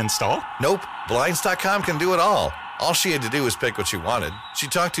to do the install? Nope. Blinds.com can do it all. All she had to do was pick what she wanted. She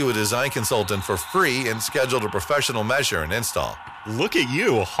talked to a design consultant for free and scheduled a professional measure and install. Look at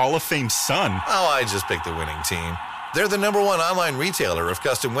you, Hall of Fame son. Oh, I just picked the winning team. They're the #1 online retailer of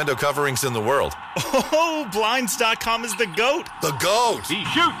custom window coverings in the world. Oh, Blinds.com is the GOAT. The GOAT! He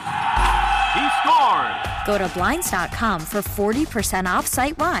shoots. He scored. Go to Blinds.com for 40% off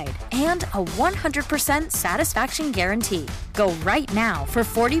site-wide and a 100% satisfaction guarantee. Go right now for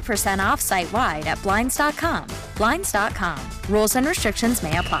 40% off site-wide at Blinds.com. Blinds.com. Rules and restrictions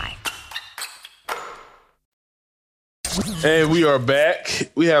may apply. And we are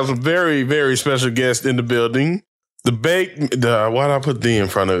back. We have some very, very special guests in the building. Why did I put the in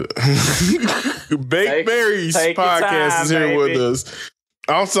front of it? Baked Mary's podcast is here with us.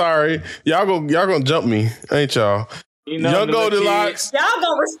 I'm sorry. Y'all gonna jump me, ain't y'all? You know Young Goldilocks. Y'all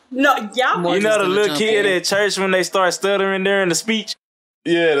You know the little kid at church when they start stuttering during the speech?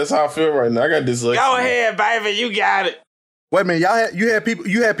 Yeah, that's how I feel right now. I got dyslexia. Go ahead, baby. You got it. Wait a minute, you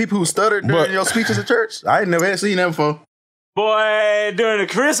had people who stuttered during your speeches at church? I ain't never seen that before. Boy, during the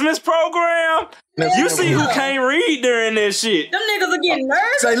Christmas program, you see who can't read during that shit. Them niggas are getting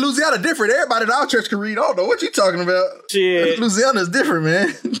nervous. Say Louisiana different. Everybody in our church can read. I don't know what you talking about. Shit. Louisiana's different,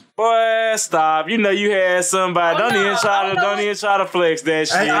 man. Boy, stop. You know you had somebody. Don't even try to flex that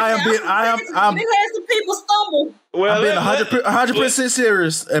shit. I'm We had some people stumble. Well, I'm being 100%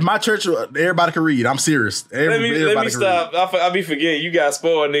 serious. At my church, everybody can read. I'm serious. Let me stop. I be forgetting. You got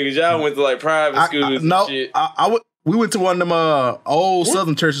spoiled niggas. Y'all went to like private schools and shit. We went to one of them old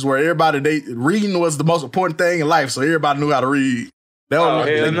Southern churches where reading was the most important thing in life, so everybody knew how to read. Hell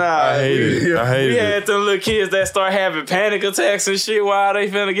nah. I hate it. We had them little kids that start having panic attacks and shit while they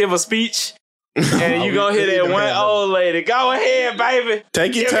finna give a speech. And you gonna hear that one old lady. Go ahead, baby.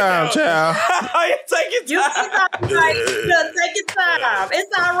 Take your time, child. Take your time. Take your time.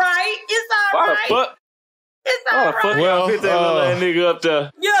 It's all right. It's all right. It's all right. Well, put that little nigga up there.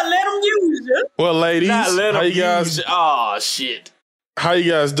 Yeah, let them use you. Well, ladies, how you guys? Oh shit! How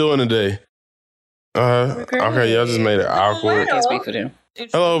you guys doing today? Okay, y'all just made it awkward. I can't speak for them.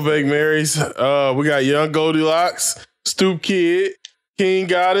 Hello, Bake Marys. We got Young Goldilocks, Stoop Kid, King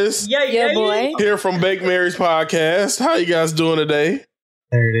Goddess. Yeah, boy. Here from Bake Marys podcast. How you guys doing today?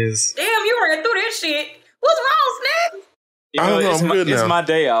 There it is. Damn, you ran through that shit. What's wrong, Snack? I don't know. I'm good now. It's my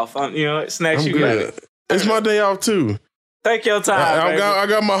day off. Snacks. You got it. It's my day off too. Take your time. I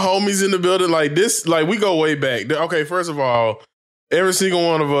got my homies in the building like this. Like we go way back. Okay, first of all, every single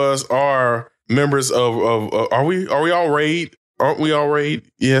one of us are members of are we all raid? Aren't we all raid?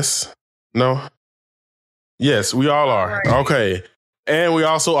 Yes. No. Yes, we all are. Right. Okay. And we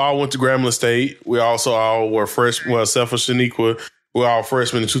also all went to Grambling State. We also all were freshmen. Well, except for Shaniqua, we're all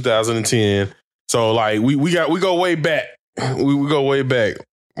freshmen in 2010. So like we go way back. We go way back,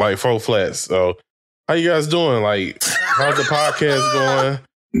 like 4 flats. So how you guys doing? Like, how's the podcast going?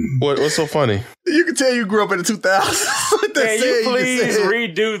 What's so funny? You can tell you grew up in the 2000s. Can you please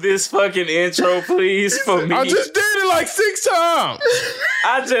redo this fucking intro, please, for me? I just did it like 6 times.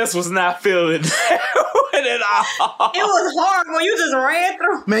 I just was not feeling that one at all. It was hard when you just ran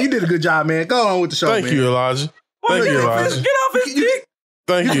through. Man, you did a good job, man. Go on with the show, Thank you, Elijah. Thank you, Elijah. Get off his dick.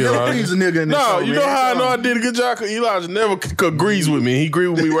 Thank you, Elijah. He's a nigga in this show, you know how I know I did a good job? Because Elijah never agrees with me. He agrees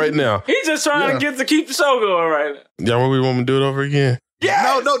with me right now. He's just trying to keep the show going right now. Y'all want me to do it over again? Yes!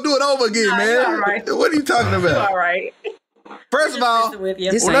 No, don't do it over again, man. All right. What are you talking about? All right. First of all,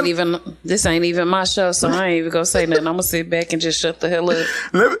 this ain't even my show, so I ain't even gonna say nothing. I'm gonna sit back and just shut the hell up.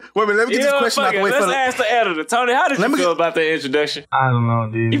 Let me get this question out the way. Let's ask the editor. Tony, how did you feel about that introduction? I don't know,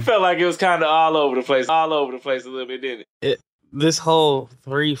 dude. You felt like it was kind of all over the place a little bit, didn't it? This whole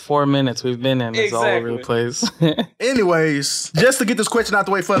 3-4 minutes we've been in is all over the place. Anyways, just to get this question out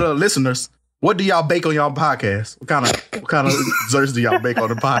the way for the listeners, what do y'all bake on y'all podcast? What kind of desserts do y'all bake on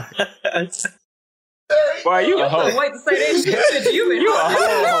the podcast? Boy, you a hoe. Wait to say that shit. You a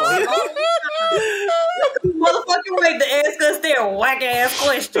hoe. Motherfucking wait to ask us that whack ass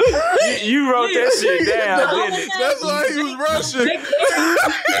question. You wrote that shit down, didn't it? That's why he was rushing.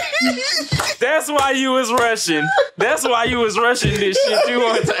 That's why you was rushing. That's why you was rushing this shit. You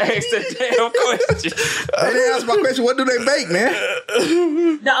wanted to ask that damn question. They didn't ask my question. What do they bake, man?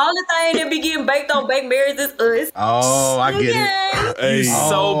 The only thing that be getting baked on Bake Marys is us. Oh, I get it. Hey. You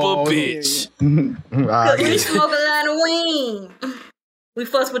sober bitch. Because we smoke a lot of weed. We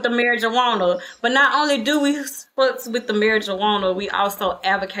fuss with the marijuana. But not only do we fuss with the marijuana, we also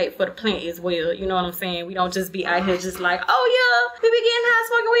advocate for the plant as well. You know what I'm saying? We don't just be out here just like, oh yeah, we be getting high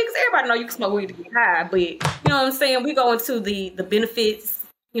smoking weed. Because everybody know you can smoke weed to get high. But you know what I'm saying? We go into the benefits.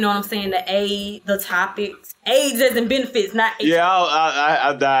 You know what I'm saying? The aid, the topics. AIDS as in benefits, not AIDS. Yeah,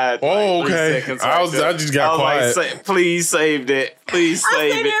 I died. Oh, okay. I just got quiet. Like, please save that. Please save it. I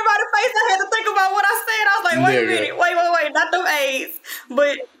seen everybody's face. I had to think about what I said. I was like, wait a minute. Wait. Not them AIDS.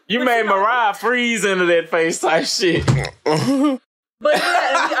 But you made Mariah freeze into that face type shit. But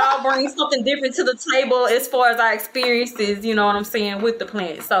yeah, we all bring something different to the table as far as our experiences, you know what I'm saying, with the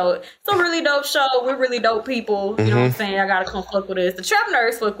plant. So it's a really dope show. We're really dope people. You know what I'm saying? I gotta come fuck with us. The Trap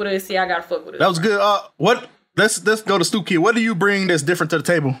Nerds fuck with us. Yeah, I gotta fuck with us. That was good. Let's go to Stoop Kid. What do you bring that's different to the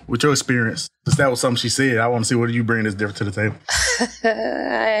table with your experience? Because that was something she said. I want to see what do you bring that's different to the table.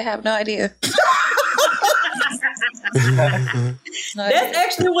 I have no idea. That's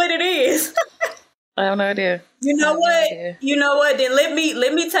actually what it is. I have no idea. You know what? Then let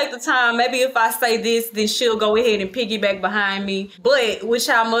me take the time. Maybe if I say this, then she'll go ahead and piggyback behind me. But what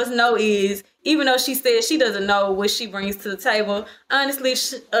y'all must know is, even though she said she doesn't know what she brings to the table, honestly,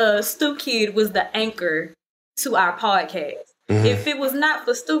 Stoop Kid was the anchor to our podcast. Mm-hmm. If it was not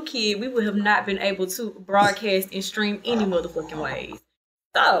for Stoop Kid, we would have not been able to broadcast and stream any motherfucking ways.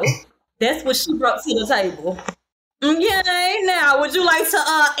 So that's what she brought to the table. Yeah, now, would you like to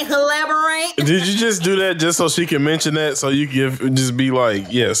elaborate? Did you just do that just so she can mention that? So you can just be like,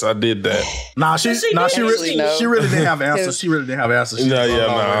 yes, I did that. Nah, she really didn't have answers. She really didn't have answers. She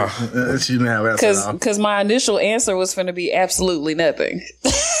didn't have answers. Because my initial answer was going to be absolutely nothing.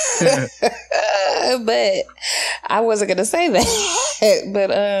 But I wasn't going to say that.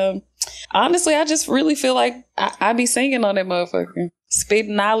 But honestly, I just really feel like I be singing on that motherfucker.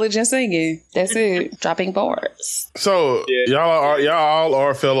 Spitting knowledge and singing. That's it. Dropping bars. So y'all all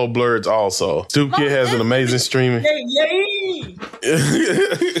are fellow blurs also. Stoop Kid has an amazing streaming.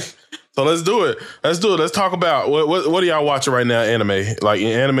 So let's do it. Let's talk about what are y'all watching right now? Anime, like in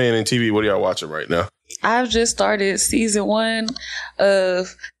anime and in TV. What are y'all watching right now? I've just started season 1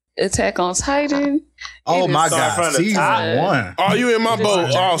 of Attack on Titan. Oh my God! Season 1. Are you in my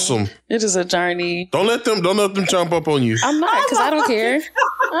boat? Awesome. It is a journey. Don't let them jump up on you. I'm not, because I don't care.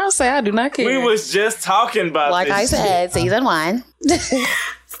 I'll say I do not care. We was just talking about like this. I said, season 1.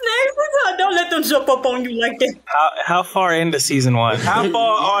 Don't let them jump up on you like that. How far into season 1? How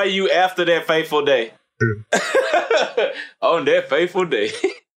far are you after that fateful day? On that fateful day.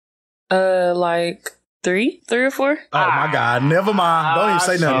 Like 3 or 4. Oh my God! Never mind. Don't even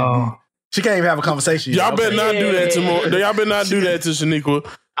say nothing. She can't even have a conversation. Y'all better not do that to more. Y'all better not do that to Shaniqua.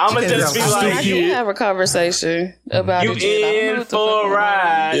 I'ma just be like, I can have a conversation about you in for a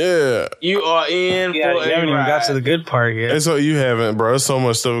ride. Yeah, you are in for a ride. You haven't even got to the good part yet. And so you haven't, bro. There's so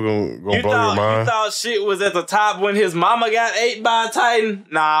much stuff gonna blow your mind. You thought shit was at the top when his mama got ate by a Titan?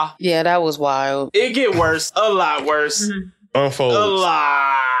 Nah. Yeah, that was wild. It get worse. A lot worse. Unfolds. A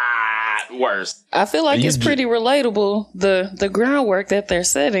lot worse. I feel like it's pretty relatable, the groundwork that they're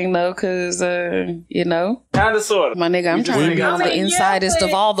setting, though, because, you know. Kind of, sort of. My nigga, I'm trying to be on the insidest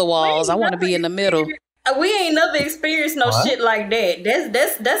of all the walls. I want to be in the middle. We ain't never experienced no shit like that.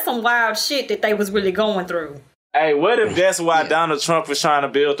 That's some wild shit that they was really going through. Hey, what if that's why Donald Trump was trying to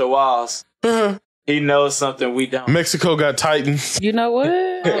build the walls? He knows something we don't. Mexico got Titans. You know what?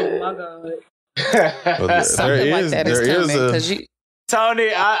 Oh my God. Something like that is coming, because you... Tony,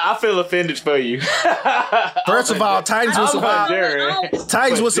 I feel offended for you. First of all, Titans will survive.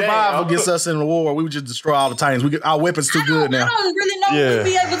 Titans will survive against us in the war. We would just destroy all the Titans. Our weapons too good now. I don't really know what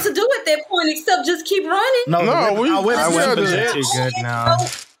we'd be able to do at that point except just keep running. Our weapons too good now.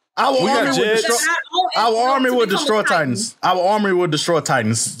 Our army would destroy Titans. Our army would destroy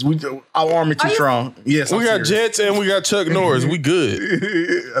Titans. Our army too strong. Yes, we got jets and we got Chuck Norris. We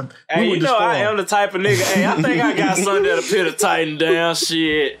good. Hey, you know I am the type of nigga. Hey, I think I got something that'll put a Titan down.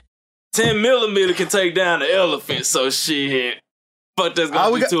 Shit, 10mm can take down the elephant. So shit. Fuck, that's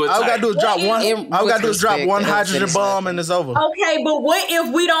gonna do to a Titan. All we gotta do is drop one. All we gotta do is drop one hydrogen bomb and it's over. Okay, but what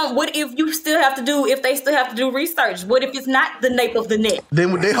if we don't? What if you still have to do? If they still have to do research? What if it's not the nape of the neck?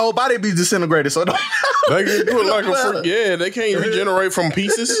 Then their whole body be disintegrated. So they can do it like a yeah. They can't regenerate from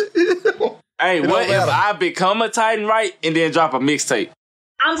pieces. Hey, what if I become a Titan, right, and then drop a mixtape?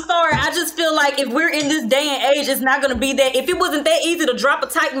 I'm sorry. I just feel like if we're in this day and age, it's not going to be that. If it wasn't that easy to drop a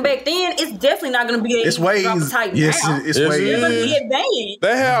Titan back then, it's definitely not going to be that easy to drop a Titan now. It's way easy. It's going to be advanced.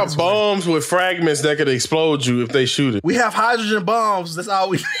 They have bombs with fragments that could explode you if they shoot it. We have hydrogen bombs. That's all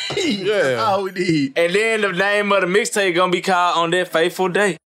we need. Yeah. That's all we need. And then the name of the mixtape going to be called On That Fateful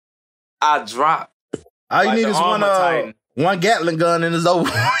Day. I drop. All you need is one Gatling gun and it's over.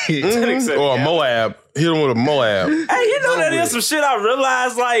 Or a Moab. Hit him with a Moab. Hey, you know that is some shit I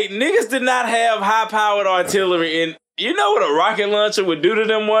realized. Like, niggas did not have high-powered artillery. And you know what a rocket launcher would do to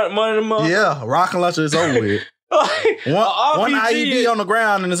them one of them? Yeah, a rocket launcher is over with. One IED on the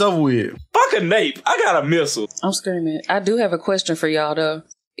ground and it's over with. Fuck a nape. I got a missile. I'm screaming. I do have a question for y'all, though.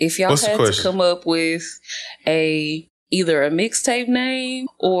 If y'all had to come up with either a mixtape name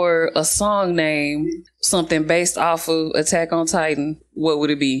or a song name, something based off of Attack on Titan, what would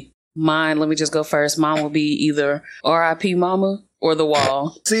it be? Mine, let me just go first. Mine would be either R.I.P. Mama or The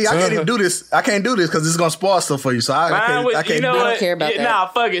Wall. See, I can't even do this. I can't do this because it's going to spoil stuff for you. So I can't I don't care about that. Nah,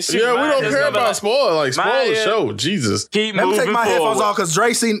 fuck it. Yeah, we don't care about spoil. Like, spoil the show. Jesus. Keep Let me moving take my forward. headphones off because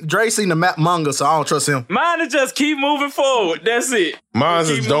Dre seen the manga, so I don't trust him. Mine is just keep moving forward. That's it. Mine's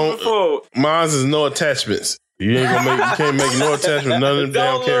is Mine's is no attachments. You ain't gonna you can't make no attachment, none of them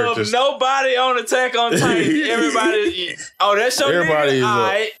damn characters. Nobody on Attack on Titan. Everybody. Oh, that's your Everybody nigga? is All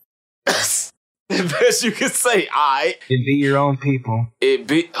right. The best you can say, alright. It be your own people. It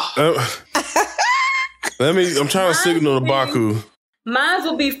be. I'm trying to signal to Baku. Mine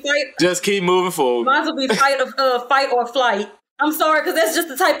will be fight. Just keep moving forward. Mine will be fight or flight. I'm sorry, because that's just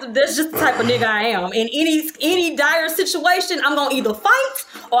the type of nigga I am. In any dire situation, I'm gonna either fight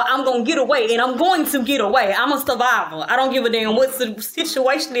or I'm gonna get away, and I'm going to get away. I'm a survivor. I don't give a damn what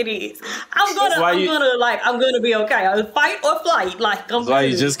situation it is. I'm gonna be okay. Fight or flight. Like I'm. Why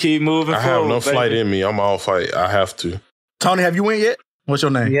you just keep moving? I have no flight in me. I'm all fight. I have to. Tony, have you went yet? What's your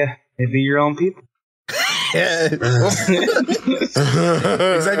name? Yeah, they be your own people. Xavier,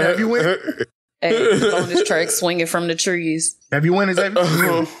 have you went? Hey, on this track, swinging from the trees. Have you went, Xavier?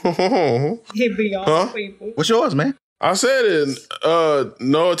 He be on people. What's yours, man? I said it.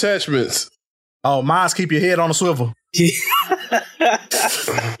 No attachments. Oh, mine's keep your head on a swivel.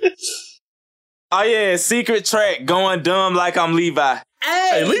 Oh yeah, secret track, going dumb like I'm Levi.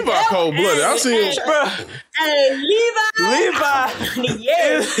 Hey, Levi cold blooded. I see him. Hey, Levi.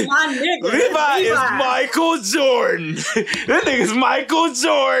 Yes, my nigga. Levi is Michael Jordan. That nigga's Michael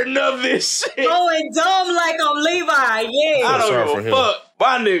Jordan of this shit. Going dumb like I'm Levi. Yeah. I don't give a fuck.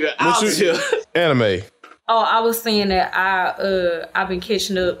 My nigga out here. Anime. Oh, I was saying that I've been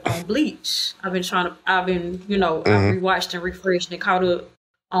catching up on Bleach. I've been I rewatched and refreshed and caught up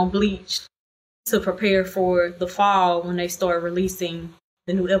on Bleach to prepare for the fall when they start releasing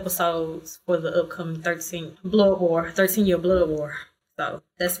the new episodes for the upcoming 13-year Blood War. So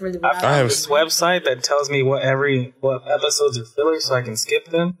that's really what I have this website that tells me what episodes are filler so I can skip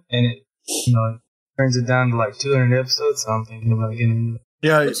them, and it turns it down to like 200 episodes. So I'm thinking about getting.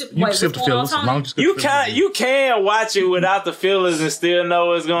 Yeah, you can skip the fillers. You can watch it without the fillers and still know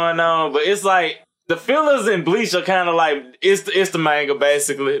what's going on, but it's like the fillers in Bleach are kind of like it's the manga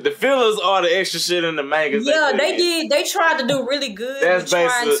basically. The fillers are the extra shit in the manga. Yeah, they tried to do really good. That's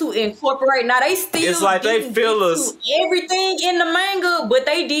trying to incorporate. Now they still it's like they fillers everything in the manga, but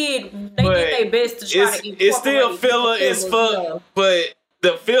they did their best to try to incorporate. It's still filler as fuck, but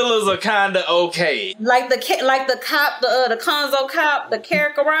the fillers are kind of okay. Like the cop, the Konzo cop, the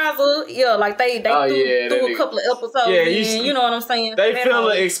characterizer, yeah, like they threw a couple of episodes in, you know what I'm saying? They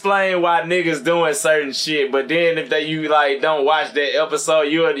filler explain why niggas doing certain shit, but then if you don't watch that episode,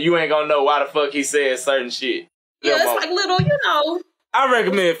 you ain't gonna know why the fuck he said certain shit. Yeah, it's like little, I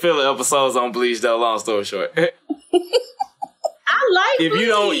recommend filler episodes on Bleach though, long story short. I like if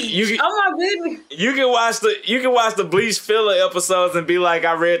Bleach. You don't, oh my goodness. You can watch the Bleach filler episodes and be like,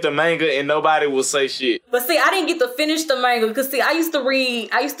 I read the manga and nobody will say shit. But see, I didn't get to finish the manga because see, I used to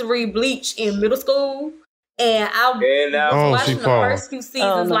read Bleach in middle school, and I was watching the first few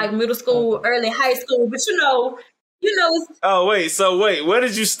seasons like middle school, early high school. But Wait, where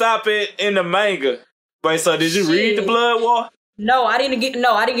did you stop at in the manga? Wait, so did you read the Blood War? No, I didn't get a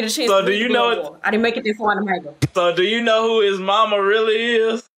chance. So do you know? I didn't make it that far in the manga. So do you know who his mama really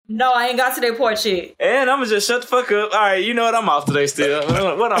is? No, I ain't got to that part yet. And I'm gonna just shut the fuck up. All right, you know what? I'm off today still.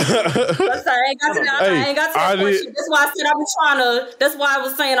 What I'm sorry, I ain't got to that part yet. That's why I said that's why I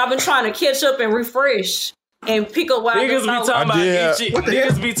was saying I've been trying to catch up and refresh and pick up what niggas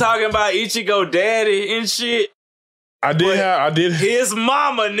be talking about Ichigo daddy and shit. I did. His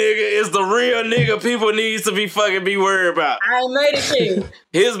mama, nigga, is the real nigga people need to be worried about. I ain't made it yet.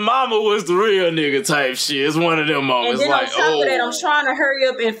 His mama was the real nigga type shit. It's one of them moments. And then on top of that, I'm trying to hurry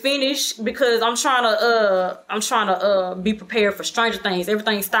up and finish because I'm trying to be prepared for Stranger Things.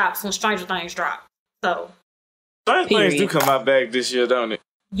 Everything stops when Stranger Things drop. So Stranger Things do come out back this year, don't it?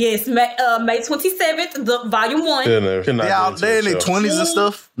 Yes, May 27th, the volume 1. They're in their 20s and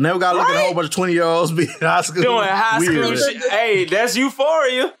stuff. Now we gotta look at a whole bunch of 20-year-olds be high school. Doing high school shit. Hey, that's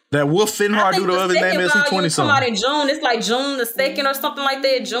Euphoria. That Wolf Finhar dude, whatever his name is, he's 20 something. Come out in June. It's like June the 2nd or something like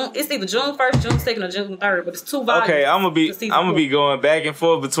that. It's either June 1st, June 2nd, or June 3rd, but it's 2 volumes. Okay, I'm gonna be going back and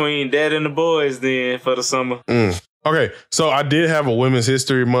forth between that and the boys then for the summer. Okay, so I did have a Women's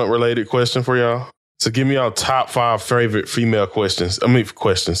History Month related question for y'all. So give me your top 5 favorite female questions.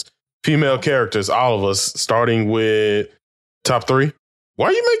 Female characters, all of us, starting with top 3. Why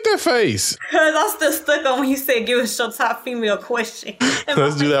you make that face? Because I'm still stuck on when you said give us your top female question.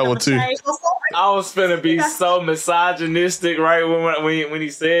 Let's do that one too. I was finna be so misogynistic right when he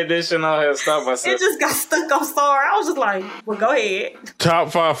said this and I had to stop myself. It just got stuck. I'm sorry. I was just like, well, go ahead.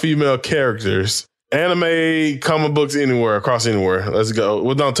 Top 5 female characters. Anime, comic books, across anywhere. Let's go.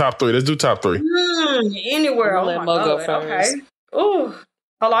 We're done top 3. Let's do top 3. Anywhere. Oh my God. Okay. Ooh.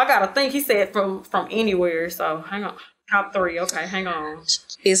 Hold on, I gotta think. He said from anywhere. So hang on. Top 3. Okay, hang on.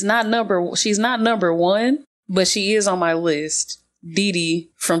 She's not number 1, but she is on my list. Dee Dee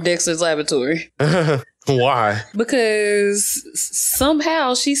from Dexter's Laboratory. Why? Because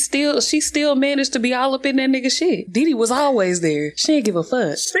somehow she still managed to be all up in that nigga shit. Dee Dee was always there. She didn't give a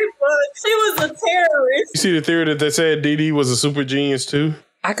fuck. She was a terrorist. You see the theory that they said Dee Dee was a super genius too?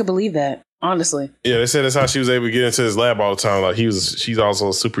 I could believe that. Honestly. Yeah, they said that's how she was able to get into his lab all the time. Like she's also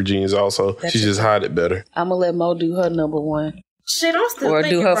a super genius also. She just hide it better. I'm going to let Mo do her number one. Shit, I'm still or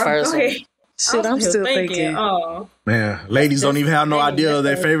thinking. Or do her bro. first one. Shit, I'm still thinking. Man, ladies don't even have no idea of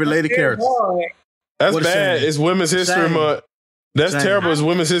their favorite lady characters. That's bad. It's Women's History Month. That's terrible. It's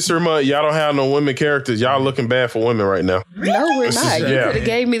Women's History Month. Y'all don't have no women characters. Y'all looking bad for women right now. No, we're not. You could have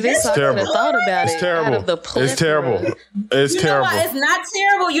gave me this. I could have thought about it. It's terrible. Out of the It's terrible. It's You terrible. know why it's not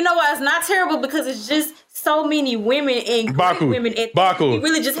terrible? You know why it's not terrible? Because it's just so many women and great women. And Baku. you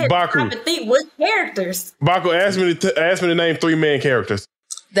really just had to stop and think what characters. Baku, ask me to name 3 main characters.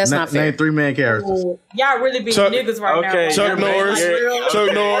 That's not fair. Name 3 main characters. Y'all really being niggas right now. Chuck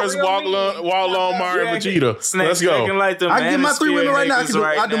Norris, Walon, Mario, Vegeta. Let's go. I get my 3 women right now.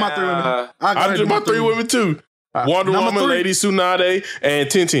 I do my 3 women. I do my 3 women too. Wonder Woman, Lady Tsunade, and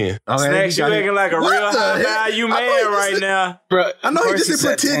Tintin. Snacks, you looking like a real high value man right now. Bro, I know he just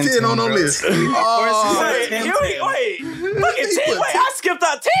put Tintin on the list. Wait, look at Tintin. Wait, I skipped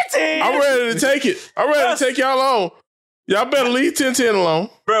out Tintin. I'm ready to take it. I'm ready to take y'all on. Y'all better leave Tintin alone.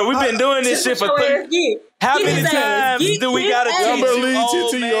 Bro, we've been doing this shit for how many times do we gotta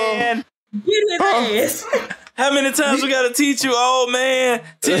teach you, old man? Get his ass. How many times we gotta teach you, old man?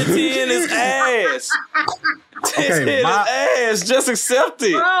 Tintin is ass. Tintin is ass. Just accept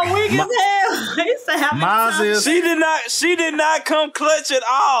it. Bro, weak as hell. She did not come clutch at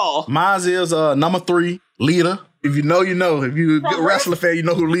all. Mine is number 3, Lita. If you know, you know. If you're a good wrestler fan, you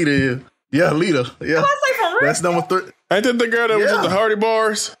know who Lita is. Yeah, Lita. Yeah. That's number 3. Ain't that the girl that was in the Hardy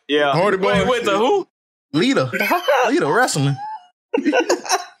Bars? Yeah. Hardy Bars. Wait, the who? Lita. Lita wrestling.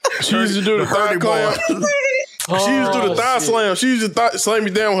 She used to do the thigh clamp. She used to do the thigh slam. She used to slam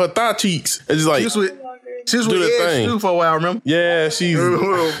me down with her thigh cheeks. And just like, she was with Edge too for a while, remember? Yeah, she's.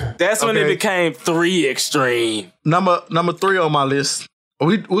 That's when it became 3 extreme. Number 3 on my list.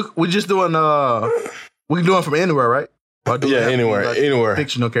 We just doing we doing from anywhere, right? Anywhere.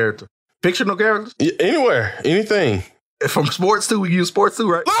 Fictional character. Fictional characters? Yeah, anywhere. Anything. From sports too, we can use sports too,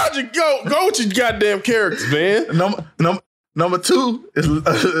 right? Logic, go with your goddamn characters, man. Number 2 is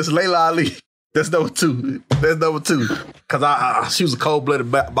Layla Ali. That's number 2. Because she was a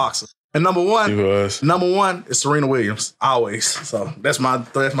cold-blooded boxer. And number 1 is Serena Williams, always. So that's my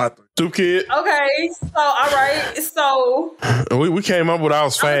 3. 2 kid. Okay, so all right, so we came up with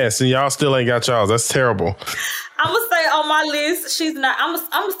ours fast, and y'all still ain't got y'all. That's terrible. I'm gonna say on my list, she's not. I'm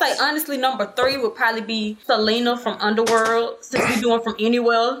gonna say honestly, number 3 would probably be Selena from Underworld, since we doing from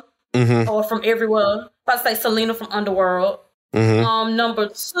anywhere or from everywhere. I'd say Selena from Underworld. Number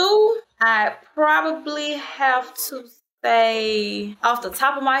 2, I probably have to say off the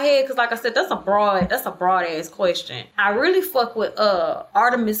top of my head, because like I said, that's a broad ass question. I really fuck with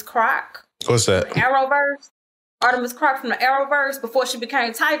Artemis Croc. What's that? Arrowverse. Artemis Croc from the Arrowverse before she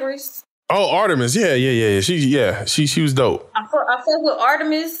became Tigress. Oh, Artemis. Yeah. She was dope. I fuck with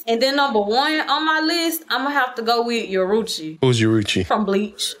Artemis. And then number 1 on my list, I'm gonna have to go with Yoruchi. Who's Yoruchi? From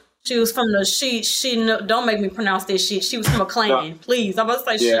Bleach. She was from the don't make me pronounce this shit. She was from a clan. Please. I'm about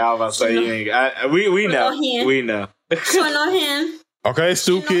to say I was about to say you ain't. We know. We know. Okay,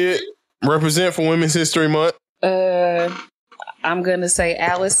 Stu Kid, represent for Women's History Month. I'm gonna say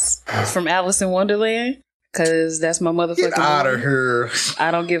Alice from Alice in Wonderland, because that's my motherfucking. Get out of here.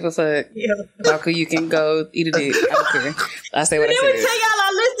 I don't give a fuck. Baku, you can go eat a dick. I don't care. I say what I said. Then we tell y'all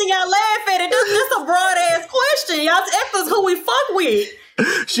our list and y'all laugh at it. This is a broad ass question. Y'all ask us who we fuck with.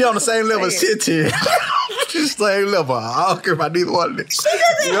 She on the same level as Tintin. She's the same level. I don't care about neither one of them. She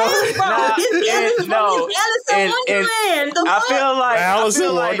doesn't ask, bro. It's Alice in Wonderland. I feel like Alice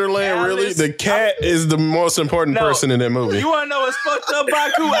in Wonderland, really? The cat is the most important person in that movie. You want to know what's fucked up,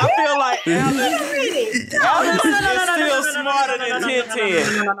 Baku? I feel like Alice is still smarter than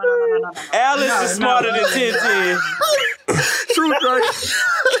Tintin. Alice is smarter than Tintin. Truth, right?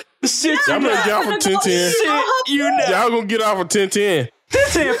 Shit, y'all better get off of Tintin. Y'all gonna get off of Tintin.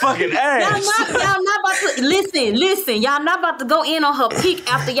 Tintin fucking ass. Y'all not about to listen. Y'all not about to go in on her pick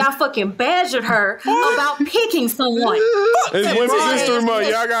after y'all fucking badgered her about picking someone. It's Women's History Month.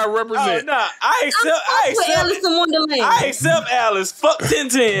 Y'all gotta represent. Oh, nah, I accept Alice in Wonderland. I accept Alice. Fuck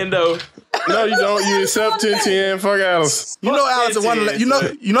Tintin though. No, you don't. You accept Tintin. Fuck Alice. You know Alice in Wonderland.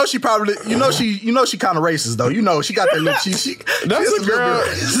 You know she probably. You know she kind of racist though. You know she got that look. That's a girl.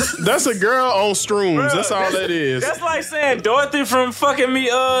 That's a girl on shrooms. That's all that is. That's like saying Dorothy from fucking me.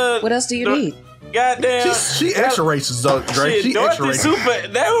 What else do you need? Goddamn. She extra racist though, Drake. She extra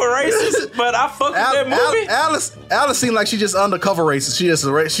racist. They were racist, but I fuck with that movie. Alice seemed like she just undercover racist. She just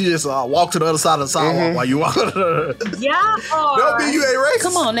walked to the other side of the sidewalk while you walk. Yeah. Don't be you ain't racist.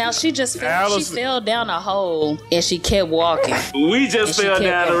 Come on now, she fell down a hole and she kept walking. We just fell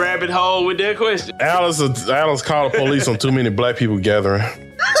down the rabbit hole with that question. Alice called the police on too many black people gathering.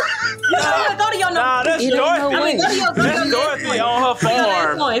 Nah, that's Dorothy. That's Dorothy on her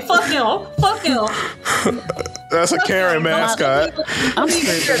farm. Fuck him. That's a Karen mascot. I'm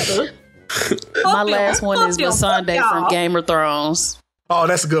scared. My last one is Missandei from Game of Thrones. Oh,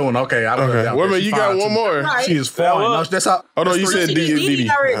 that's a good one. Okay, I don't know. Wait a minute, you got one more. She is fine. No, that's how. Oh no, you said Dee.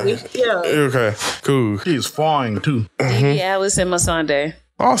 Yeah. Okay, cool. She is fine too. Dee, Alice, and Missandei.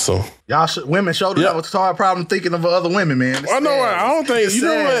 Awesome. Y'all women showed us what's hard problem thinking of other women, man. I know what. I don't think. You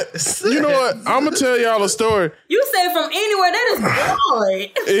know what? I'm gonna tell y'all a story. You said from anywhere. That is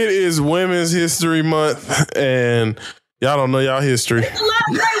broad. It is Women's History Month, and y'all don't know y'all history. There's a lot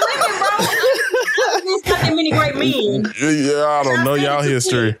of great women, bro. There's not that many great men. Yeah, I don't know y'all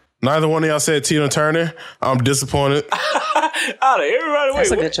history. Neither one of y'all said Tina Turner. I'm disappointed. Out of everybody, that's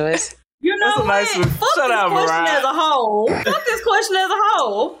a good choice. You know what? Nice one. Fuck this question as a whole. Fuck this question as a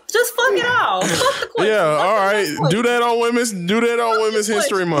whole. Just fuck it all. Fuck the question. Yeah, all right. Do that on Women's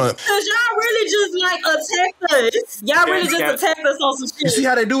History Month. Because y'all really just attacked us. Y'all really just attacked us on some shit. You see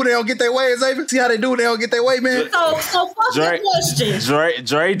how they do? They don't get their way, Xavier. See how they do? They don't get their way, man. So fuck the question.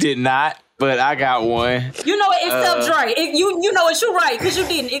 Dre did not. But I got one. You know it, except Dre. You know it, you're right, because you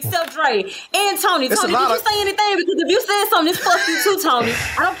didn't, except Dre. And Tony. Tony, did you say anything? Because if you said something, it's fuck you too, Tony.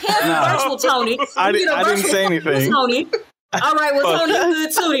 I don't care if you're virtual, Tony. I didn't say anything. Tony. All right, well, Tony, you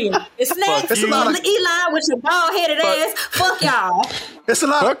good too then. It's Snacks, Eli with your bald-headed ass. Fuck y'all. It's a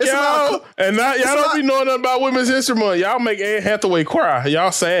lot. Fuck y'all. And now y'all don't be knowing nothing about Women's History Month. Y'all make Anne Hathaway cry.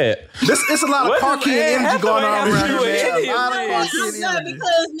 Y'all sad. It's a lot of Parky and energy going on around here.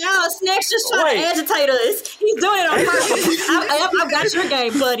 Because now Snacks just trying to agitate us. He's doing it on purpose. I've got your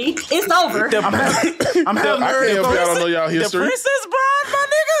game, buddy. It's over. I'm having the urge. Y'all don't know y'all history. The Princess Bride, my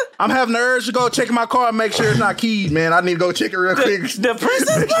nigga. I'm having the urge to go check my car and make sure it's not keyed, man. I need to go check it real quick. The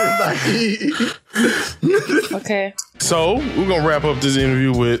Princess Bride. Okay. So we're gonna wrap up this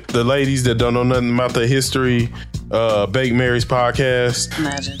interview with the ladies that don't know nothing about the history. Bake Mary's podcast.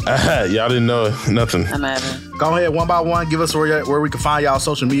 Imagine. Y'all didn't know nothing. Imagine. Go ahead, one by one. Give us where we can find y'all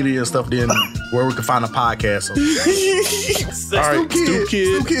social media and stuff. Then where we can find the podcast. So. All right, Stu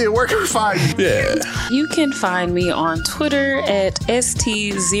Kid, where can we find you? Yeah. You can find me on Twitter at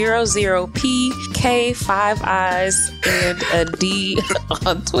ST00PK5eyes and a D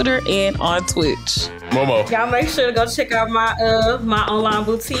on Twitter and on Twitch. Momo. Y'all make sure to go check out my online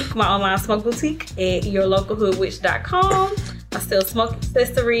boutique, my online smoke boutique at yourlocalhoodwitch.com. I sell smoke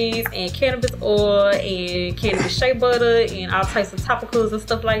accessories and cannabis oil and cannabis shea butter and all types of topicals and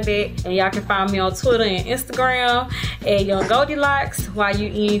stuff like that. And y'all can find me on Twitter and Instagram at Young Goldilocks,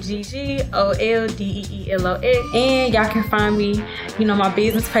 YUNGGOLDEELOX. And y'all can find me, my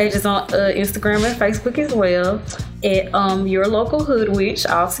business pages on Instagram and Facebook as well at Your Local Hood Witch,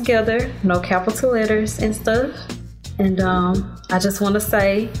 all together, no capital letters and stuff. And I just want to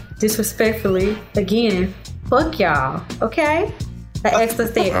say disrespectfully again, fuck y'all, okay? I asked us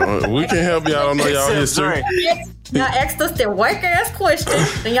that. We can help y'all. I don't know y'all history. Y'all asked us that whack ass question,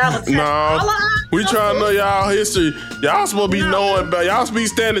 and y'all we trying to know y'all history. Y'all supposed to be knowing about. Y'all supposed to be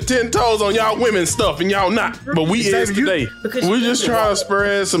standing 10 toes on y'all women's stuff, and y'all not. But we is today. We just trying to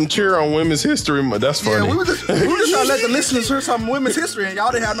spread some cheer on women's history. That's funny. Yeah, we just trying to let the listeners hear some women's history, and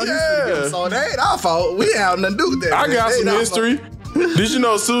y'all didn't have no history together. So it ain't our fault. We have nothing to do with that. I got some history. Did you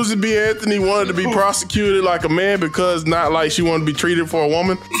know Susan B. Anthony wanted to be prosecuted like a man because not like she wanted to be treated for a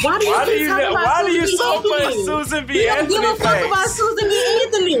woman? Why do you so much Susan B. Anthony? Give a fuck about Susan B.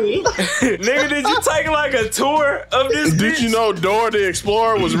 Anthony. Nigga, did you take like a tour of this? Did you know Dora the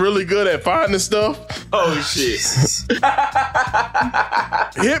Explorer was really good at finding stuff? Oh shit!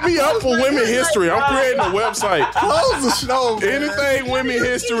 Hit me up for women history. I'm creating a website. Close the show. Anything women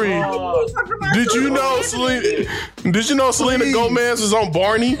history. Did you know Selena Gomez was on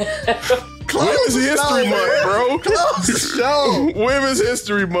Barney? Women's History Month, bro. Close the show. Women's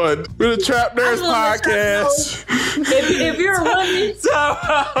History Month. We're the Trap Nerds podcast. If you're a woman,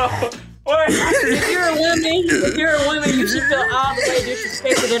 if you're a woman, you should feel all the way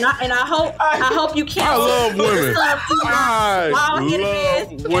disrespected, and I hope you cancel. I love women. I hope you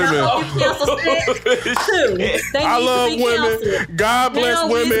cancel too. I love women. God bless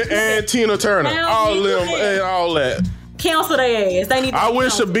women and Tina Turner. All of them and all that. Cancel their ass. They need. I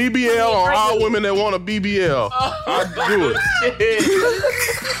wish a BBL on all women that want a BBL. I'd do it.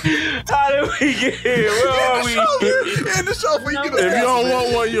 How did we we get here? Where are we? In the show for you. If you don't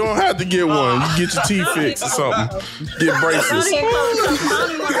want one, you don't have to get one. You get your teeth fixed or something. Get braces.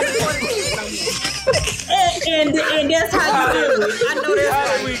 And that's how you do it. I know that's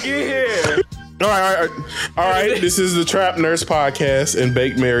how did we get here? All right. This is the Trap Nurse Podcast and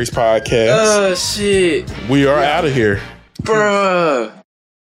Bake Mary's Podcast. Oh, shit. We are out of here. Bruh.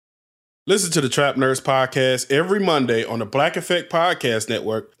 Listen to the Trap Nurse Podcast every Monday on the Black Effect Podcast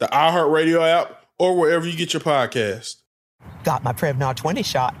Network, the iHeartRadio app, or wherever you get your podcast. Got my Prevnar 20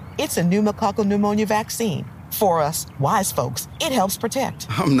 shot. It's a pneumococcal pneumonia vaccine. For us, wise folks, it helps protect.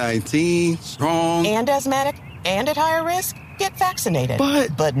 I'm 19, strong. And asthmatic, and at higher risk. Get vaccinated.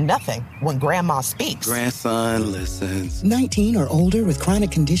 But nothing when grandma speaks. Grandson listens. 19 or older with chronic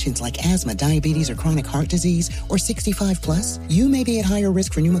conditions like asthma, diabetes, or chronic heart disease, or 65 plus, you may be at higher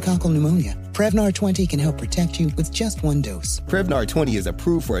risk for pneumococcal pneumonia. Prevnar 20 can help protect you with just one dose. Prevnar 20 is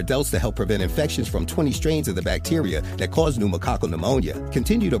approved for adults to help prevent infections from 20 strains of the bacteria that cause pneumococcal pneumonia.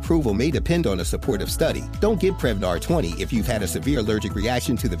 Continued approval may depend on a supportive study. Don't get Prevnar 20 if you've had a severe allergic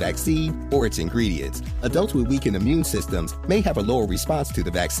reaction to the vaccine or its ingredients. Adults with weakened immune systems may have a lower response to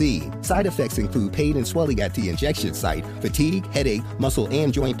the vaccine. Side effects include pain and swelling at the injection site, fatigue, headache, muscle,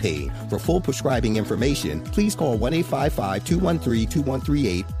 and joint pain. For full prescribing information, please call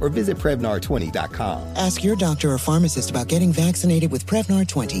 1-855-213-2138 or visit Prevnar20.com. Ask your doctor or pharmacist about getting vaccinated with Prevnar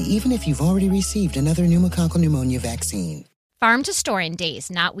 20, even if you've already received another pneumococcal pneumonia vaccine. Farm to store in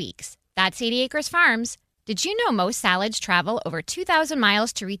days, not weeks. That's 80 Acres Farms. Did you know most salads travel over 2,000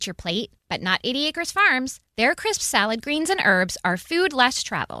 miles to reach your plate? But not 80 Acres Farms. Their crisp salad greens and herbs are food less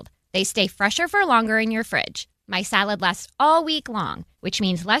traveled. They stay fresher for longer in your fridge. My salad lasts all week long, which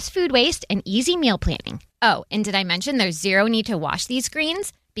means less food waste and easy meal planning. Oh, and did I mention there's zero need to wash these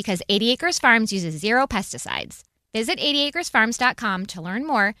greens? Because 80 Acres Farms uses zero pesticides. Visit 80acresfarms.com to learn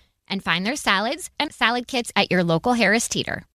more and find their salads and salad kits at your local Harris Teeter.